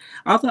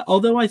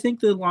 Although I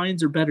think the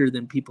Lions are better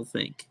than people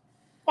think.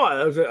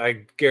 Well,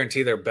 I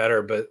guarantee they're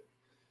better, but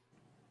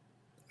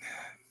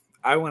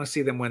I want to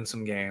see them win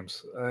some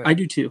games. I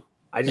do too.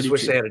 I just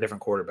wish they had a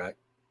different quarterback.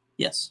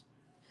 Yes.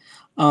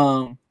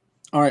 All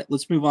right,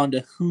 let's move on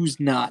to who's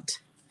not.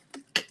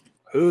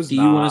 Do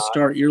you want to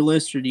start your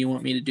list, or do you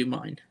want me to do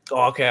mine?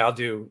 Oh, okay,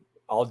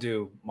 I'll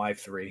do my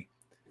 3.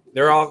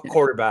 They're all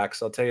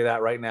quarterbacks. I'll tell you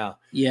that right now.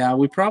 Yeah,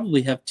 we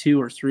probably have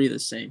 2 or 3 the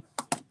same.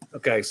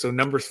 Okay, so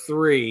number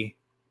 3,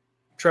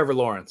 Trevor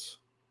Lawrence.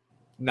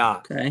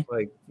 Okay.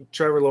 Like,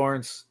 Trevor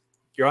Lawrence,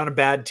 you're on a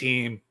bad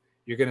team.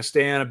 You're going to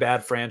stay on a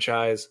bad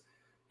franchise.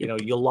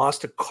 You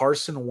lost to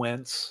Carson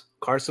Wentz.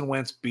 Carson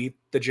Wentz beat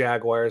the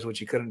Jaguars, which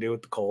he couldn't do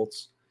with the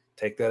Colts.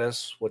 Take that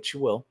as what you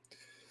will.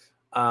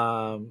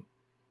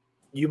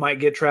 You might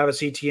get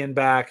Travis Etienne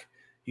back.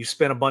 You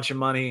spent a bunch of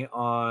money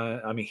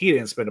on – I mean, he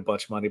didn't spend a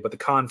bunch of money, but the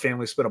Khan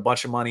family spent a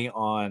bunch of money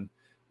on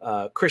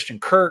Christian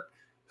Kirk,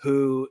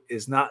 who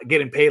is not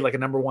getting paid like a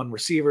number 1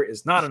 receiver,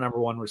 is not a number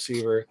 1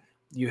 receiver.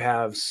 You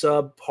have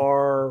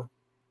subpar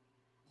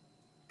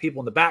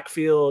people in the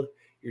backfield.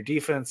 Your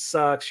defense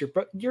sucks.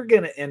 You're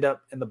going to end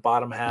up in the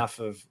bottom half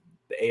of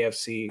the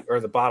AFC, or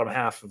the bottom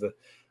half of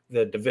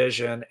the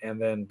division, and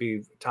then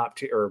be top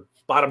tier or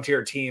bottom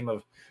tier team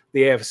of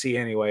the AFC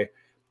anyway.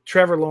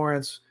 Trevor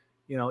Lawrence,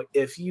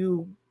 if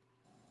you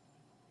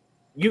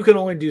can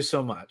only do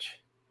so much,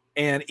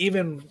 and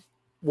even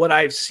what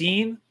I've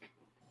seen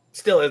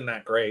still isn't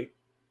that great.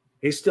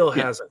 He still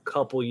has a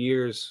couple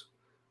years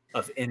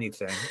of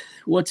anything.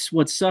 What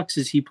sucks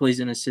is he plays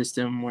in a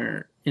system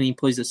he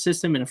plays a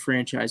system in a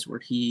franchise where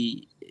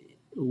he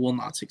will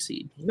not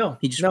succeed.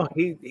 He's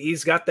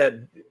got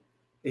that.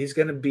 He's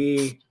going to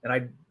be, and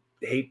I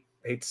hate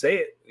to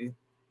say it,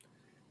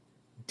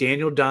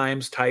 Daniel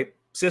Dimes type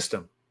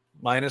system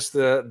minus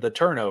the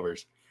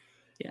turnovers.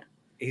 Yeah,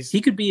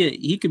 he could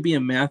be a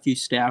Matthew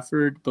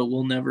Stafford, but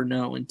we'll never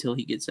know until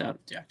he gets out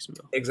of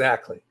Jacksonville.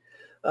 Exactly.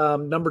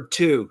 Number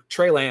 2,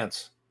 Trey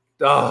Lance.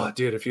 Oh,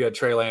 dude, if you had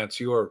Trey Lance,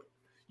 you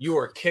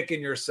were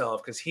kicking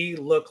yourself because he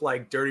looked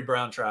like dirty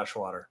brown trash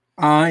water.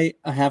 I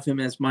have him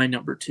as my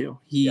number 2.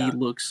 He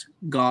looks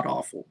god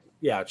awful.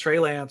 Yeah, Trey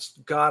Lance,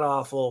 god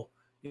awful.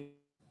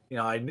 You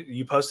know,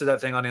 you posted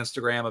that thing on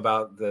Instagram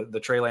about the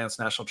Trey Lance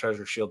National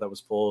Treasure Shield that was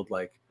pulled.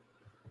 Like,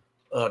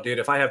 oh, dude,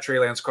 if I have Trey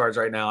Lance cards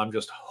right now, I'm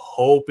just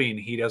hoping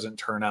he doesn't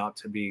turn out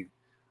to be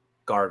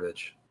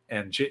garbage.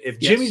 And if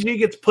Jimmy G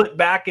gets put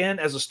back in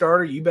as a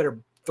starter, you better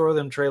throw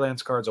them Trey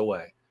Lance cards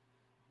away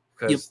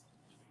because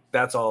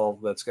that's all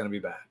that's going to be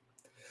bad.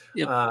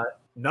 Yep.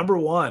 Number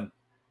 1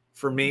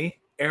 for me,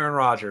 Aaron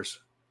Rodgers.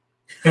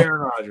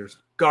 Aaron Rodgers,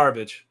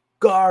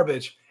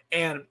 garbage.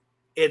 And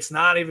it's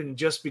not even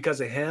just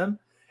because of him.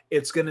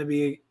 It's going to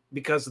be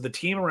because of the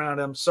team around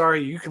him.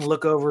 Sorry, you can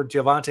look over.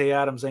 Javonte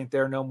Adams ain't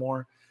there no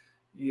more.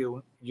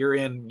 You're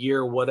in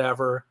year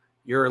whatever.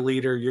 You're a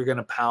leader. You're going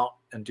to pout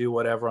and do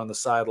whatever on the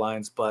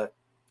sidelines. But,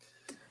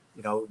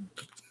 you know,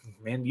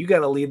 man, you got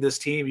to lead this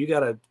team. You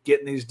got to get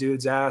in these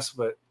dudes' ass.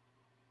 But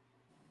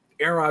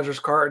Aaron Rodgers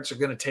cards are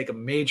going to take a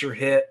major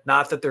hit.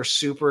 Not that they're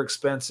super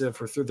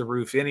expensive or through the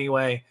roof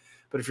anyway.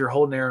 But if you're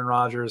holding Aaron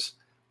Rodgers,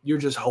 you're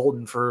just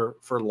holding for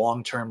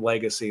long-term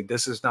legacy.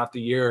 This is not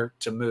the year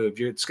to move.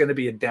 It's going to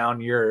be a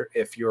down year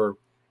if you're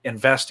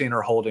investing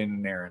or holding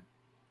an Aaron.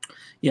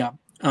 Yeah.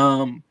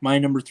 My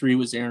number 3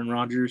 was Aaron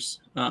Rodgers.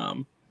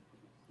 And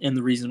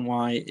the reason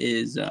why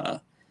is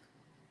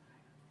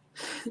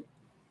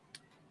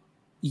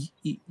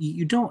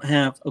you don't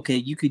have – okay,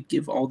 you could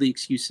give all the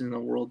excuses in the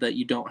world that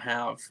you don't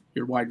have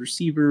your wide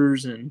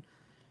receivers and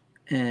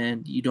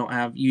you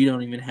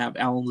don't even have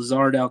Alan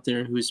Lazard out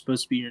there who is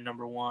supposed to be your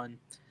number 1.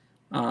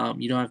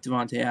 You don't have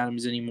Devontae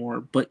Adams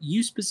anymore. But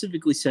you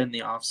specifically said in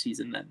the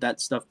offseason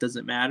that stuff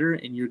doesn't matter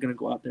and you're going to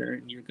go out there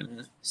and you're going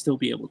to still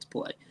be able to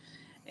play.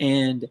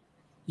 And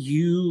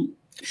you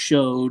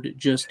showed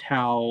just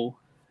how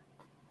 –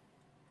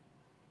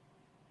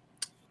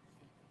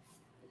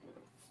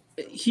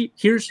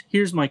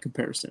 Here's my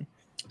comparison.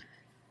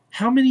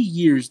 How many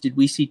years did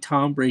we see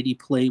Tom Brady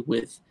play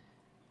with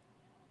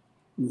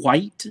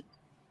white,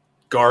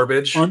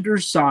 garbage,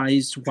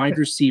 undersized wide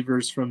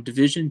receivers from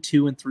Division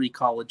II and III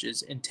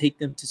colleges and take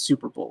them to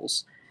Super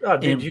Bowls? Oh,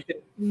 dude, you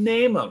can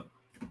name them.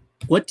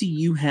 What do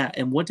you have,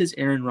 and what is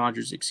Aaron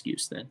Rodgers'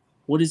 excuse then?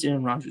 What is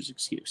Aaron Rodgers'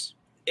 excuse?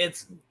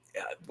 It's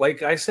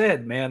like I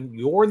said, man,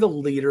 you're the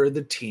leader of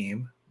the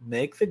team.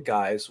 Make the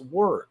guys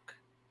work.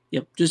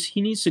 Yep,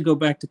 he needs to go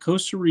back to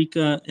Costa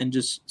Rica and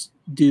just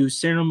do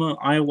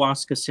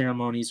ayahuasca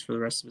ceremonies for the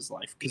rest of his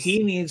life.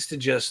 He needs to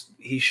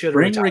he should have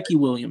bring Ricky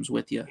Williams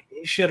with you.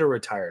 He should have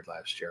retired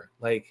last year.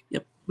 Like,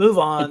 yep, move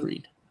on.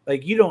 Agreed.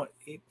 Like, you don't,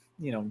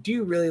 do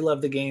you really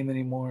love the game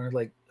anymore?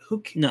 Like,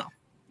 who can?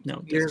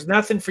 No. There's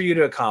nothing for you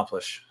to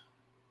accomplish.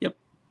 Yep,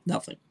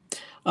 nothing.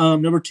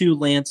 Number 2,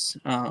 Lance.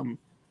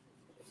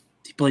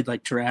 He played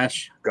like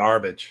trash.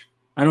 Garbage.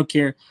 I don't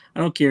care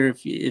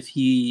if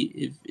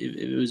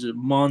it was a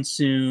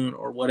monsoon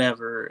or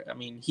whatever. I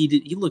mean,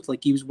 he looked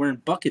like he was wearing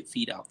bucket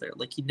feet out there,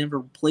 like he'd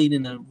never played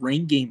in a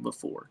rain game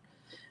before,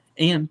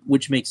 and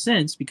which makes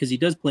sense because he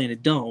does play in a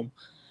dome,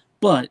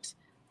 but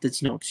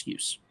that's no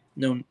excuse,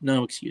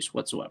 no excuse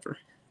whatsoever.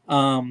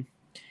 And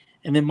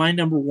then my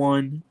number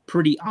 1,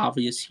 pretty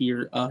obvious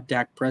here,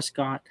 Dak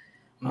Prescott.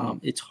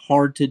 It's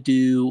hard to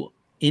do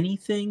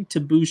anything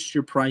to boost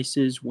your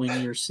prices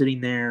when you're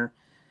sitting there.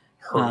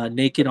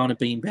 Naked on a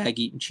beanbag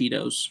eating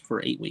Cheetos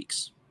for 8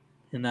 weeks.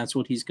 And that's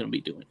what he's going to be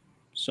doing.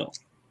 So,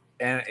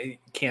 and he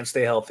can't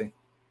stay healthy.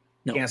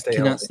 Cannot stay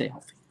healthy.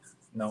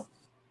 No,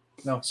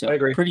 so I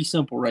agree. Pretty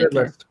simple right good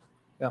there. List.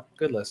 Yeah,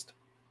 good list.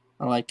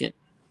 I like it.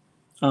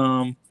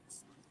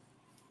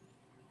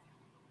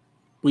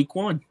 Week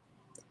 1.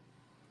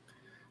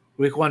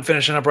 Week 1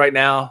 finishing up right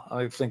now.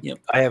 I think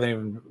I haven't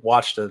even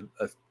watched a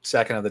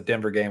second of the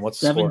Denver game.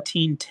 What's the score?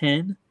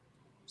 17-10.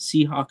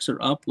 Seahawks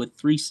are up with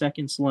 3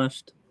 seconds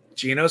left.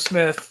 Geno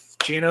Smith,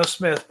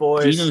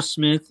 boys. Geno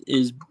Smith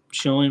is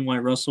showing why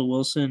Russell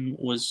Wilson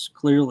was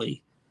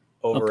clearly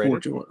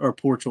overrated a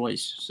poor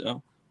choice.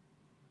 So,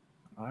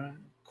 all right,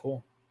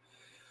 cool.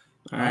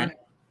 All right,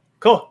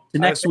 cool. The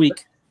next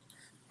week,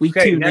 week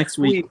 2, next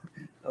week.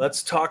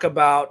 Let's talk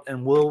about,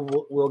 and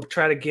we'll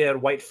try to get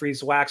White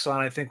Freeze Wax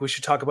on. I think we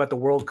should talk about the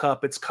World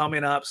Cup. It's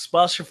coming up,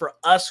 especially for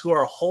us who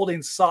are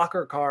holding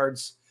soccer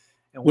cards.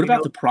 And what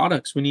about the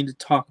products? We need to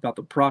talk about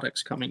the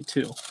products coming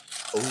too.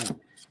 Oh.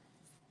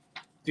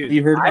 Dude, have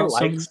you heard about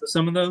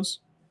some of those?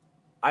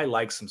 I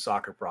like some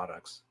soccer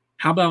products.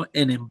 How about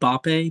an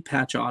Mbappe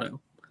patch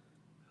auto?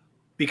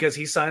 Because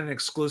he signed an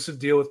exclusive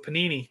deal with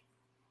Panini.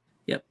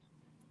 Yep.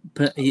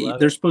 But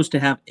they're supposed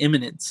to have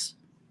eminence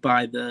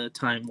by the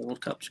time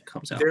World Cup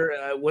comes out.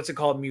 They're what's it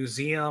called,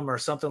 museum or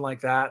something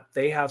like that.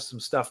 They have some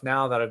stuff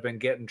now that I've been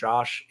getting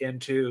Josh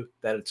into,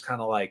 that it's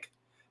kind of like,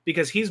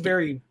 because he's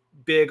very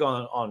big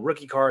on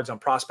rookie cards, on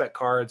prospect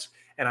cards,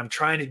 and I'm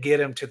trying to get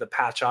him to the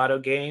patch auto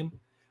game,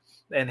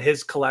 and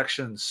his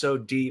collection's so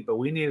deep. But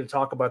we need to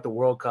talk about the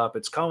World Cup.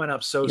 It's coming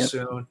up so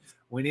soon.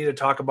 We need to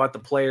talk about the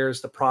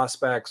players, the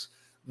prospects,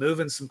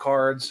 moving some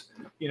cards.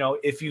 You know,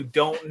 if you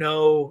don't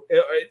know,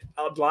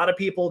 a lot of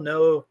people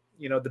know,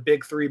 you know, the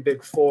big three,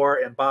 big four: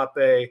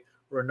 Mbappe,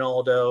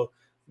 Ronaldo,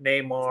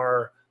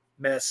 Neymar,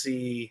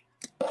 Messi,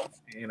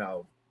 you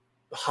know,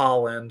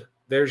 Haaland.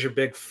 There's your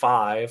big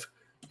five.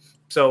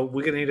 So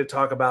we're going to need to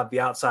talk about the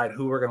outside,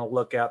 who we're going to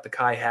look at, the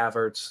Kai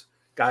Havertz,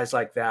 guys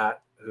like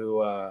that,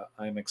 who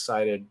I'm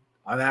excited.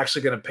 I'm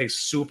actually going to pay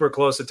super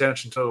close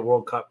attention to the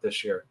World Cup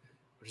this year,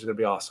 which is going to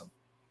be awesome.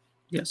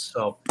 Yes.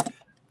 So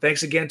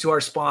thanks again to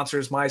our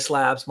sponsors,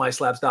 MySlabs,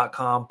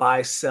 MySlabs.com.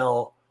 Buy,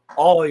 sell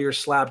all your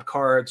slabbed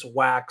cards,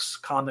 wax,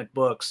 comic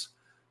books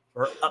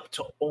for up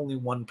to only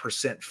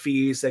 1%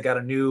 fees. They got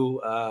a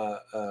new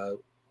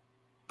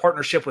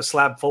partnership with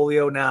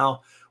Slabfolio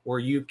now, where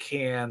you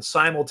can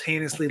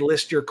simultaneously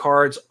list your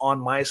cards on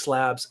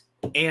MySlabs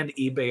and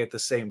eBay at the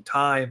same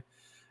time,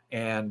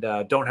 and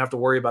don't have to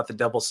worry about the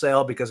double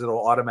sale because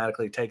it'll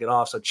automatically take it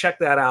off. So check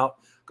that out.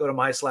 Go to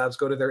MySlabs,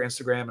 go to their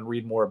Instagram and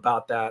read more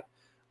about that.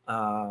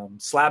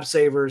 Slab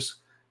Savers,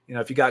 you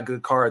know, if you got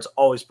good cards,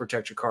 always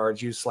protect your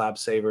cards. Use Slab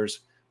Savers,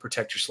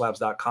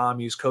 protectyourslabs.com.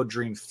 Use code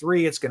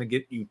DREAM3. It's going to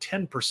get you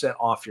 10%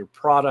 off your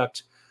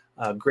product.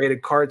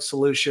 Graded Card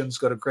Solutions,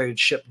 go to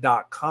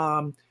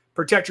gradedship.com.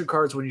 Protect your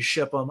cards when you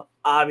ship them.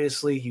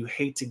 Obviously, you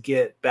hate to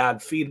get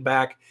bad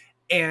feedback,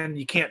 and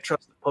you can't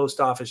trust the post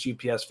office,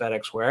 UPS,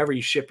 FedEx, wherever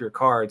you ship your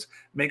cards.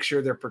 Make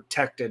sure they're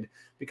protected,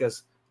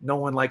 because no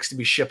one likes to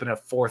be shipping a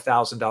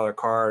 $4,000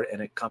 card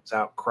and it comes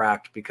out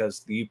cracked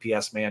because the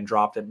UPS man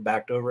dropped it and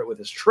backed over it with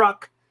his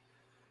truck.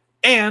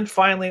 And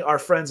finally, our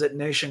friends at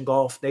Nation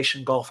Golf,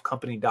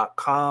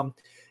 nationgolfcompany.com.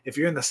 If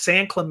you're in the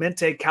San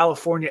Clemente,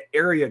 California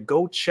area,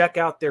 go check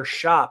out their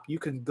shop. You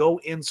can go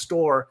in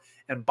store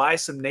and buy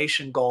some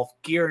Nation Golf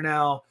gear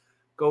now.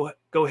 Go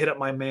hit up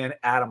my man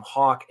Adam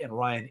Hawk and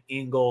Ryan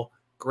Engel.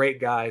 Great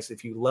guys.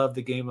 If you love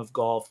the game of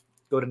golf,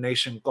 go to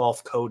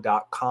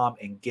nationgolfco.com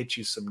and get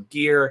you some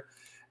gear.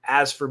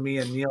 As for me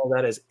and Neil,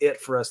 that is it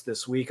for us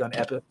this week on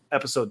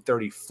episode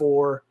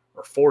 34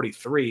 or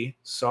 43.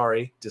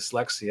 Sorry,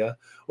 dyslexia.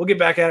 We'll get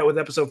back at it with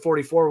episode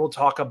 44. We'll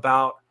talk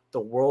about the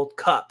World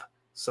Cup.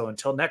 So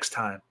until next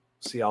time,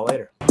 see y'all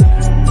later.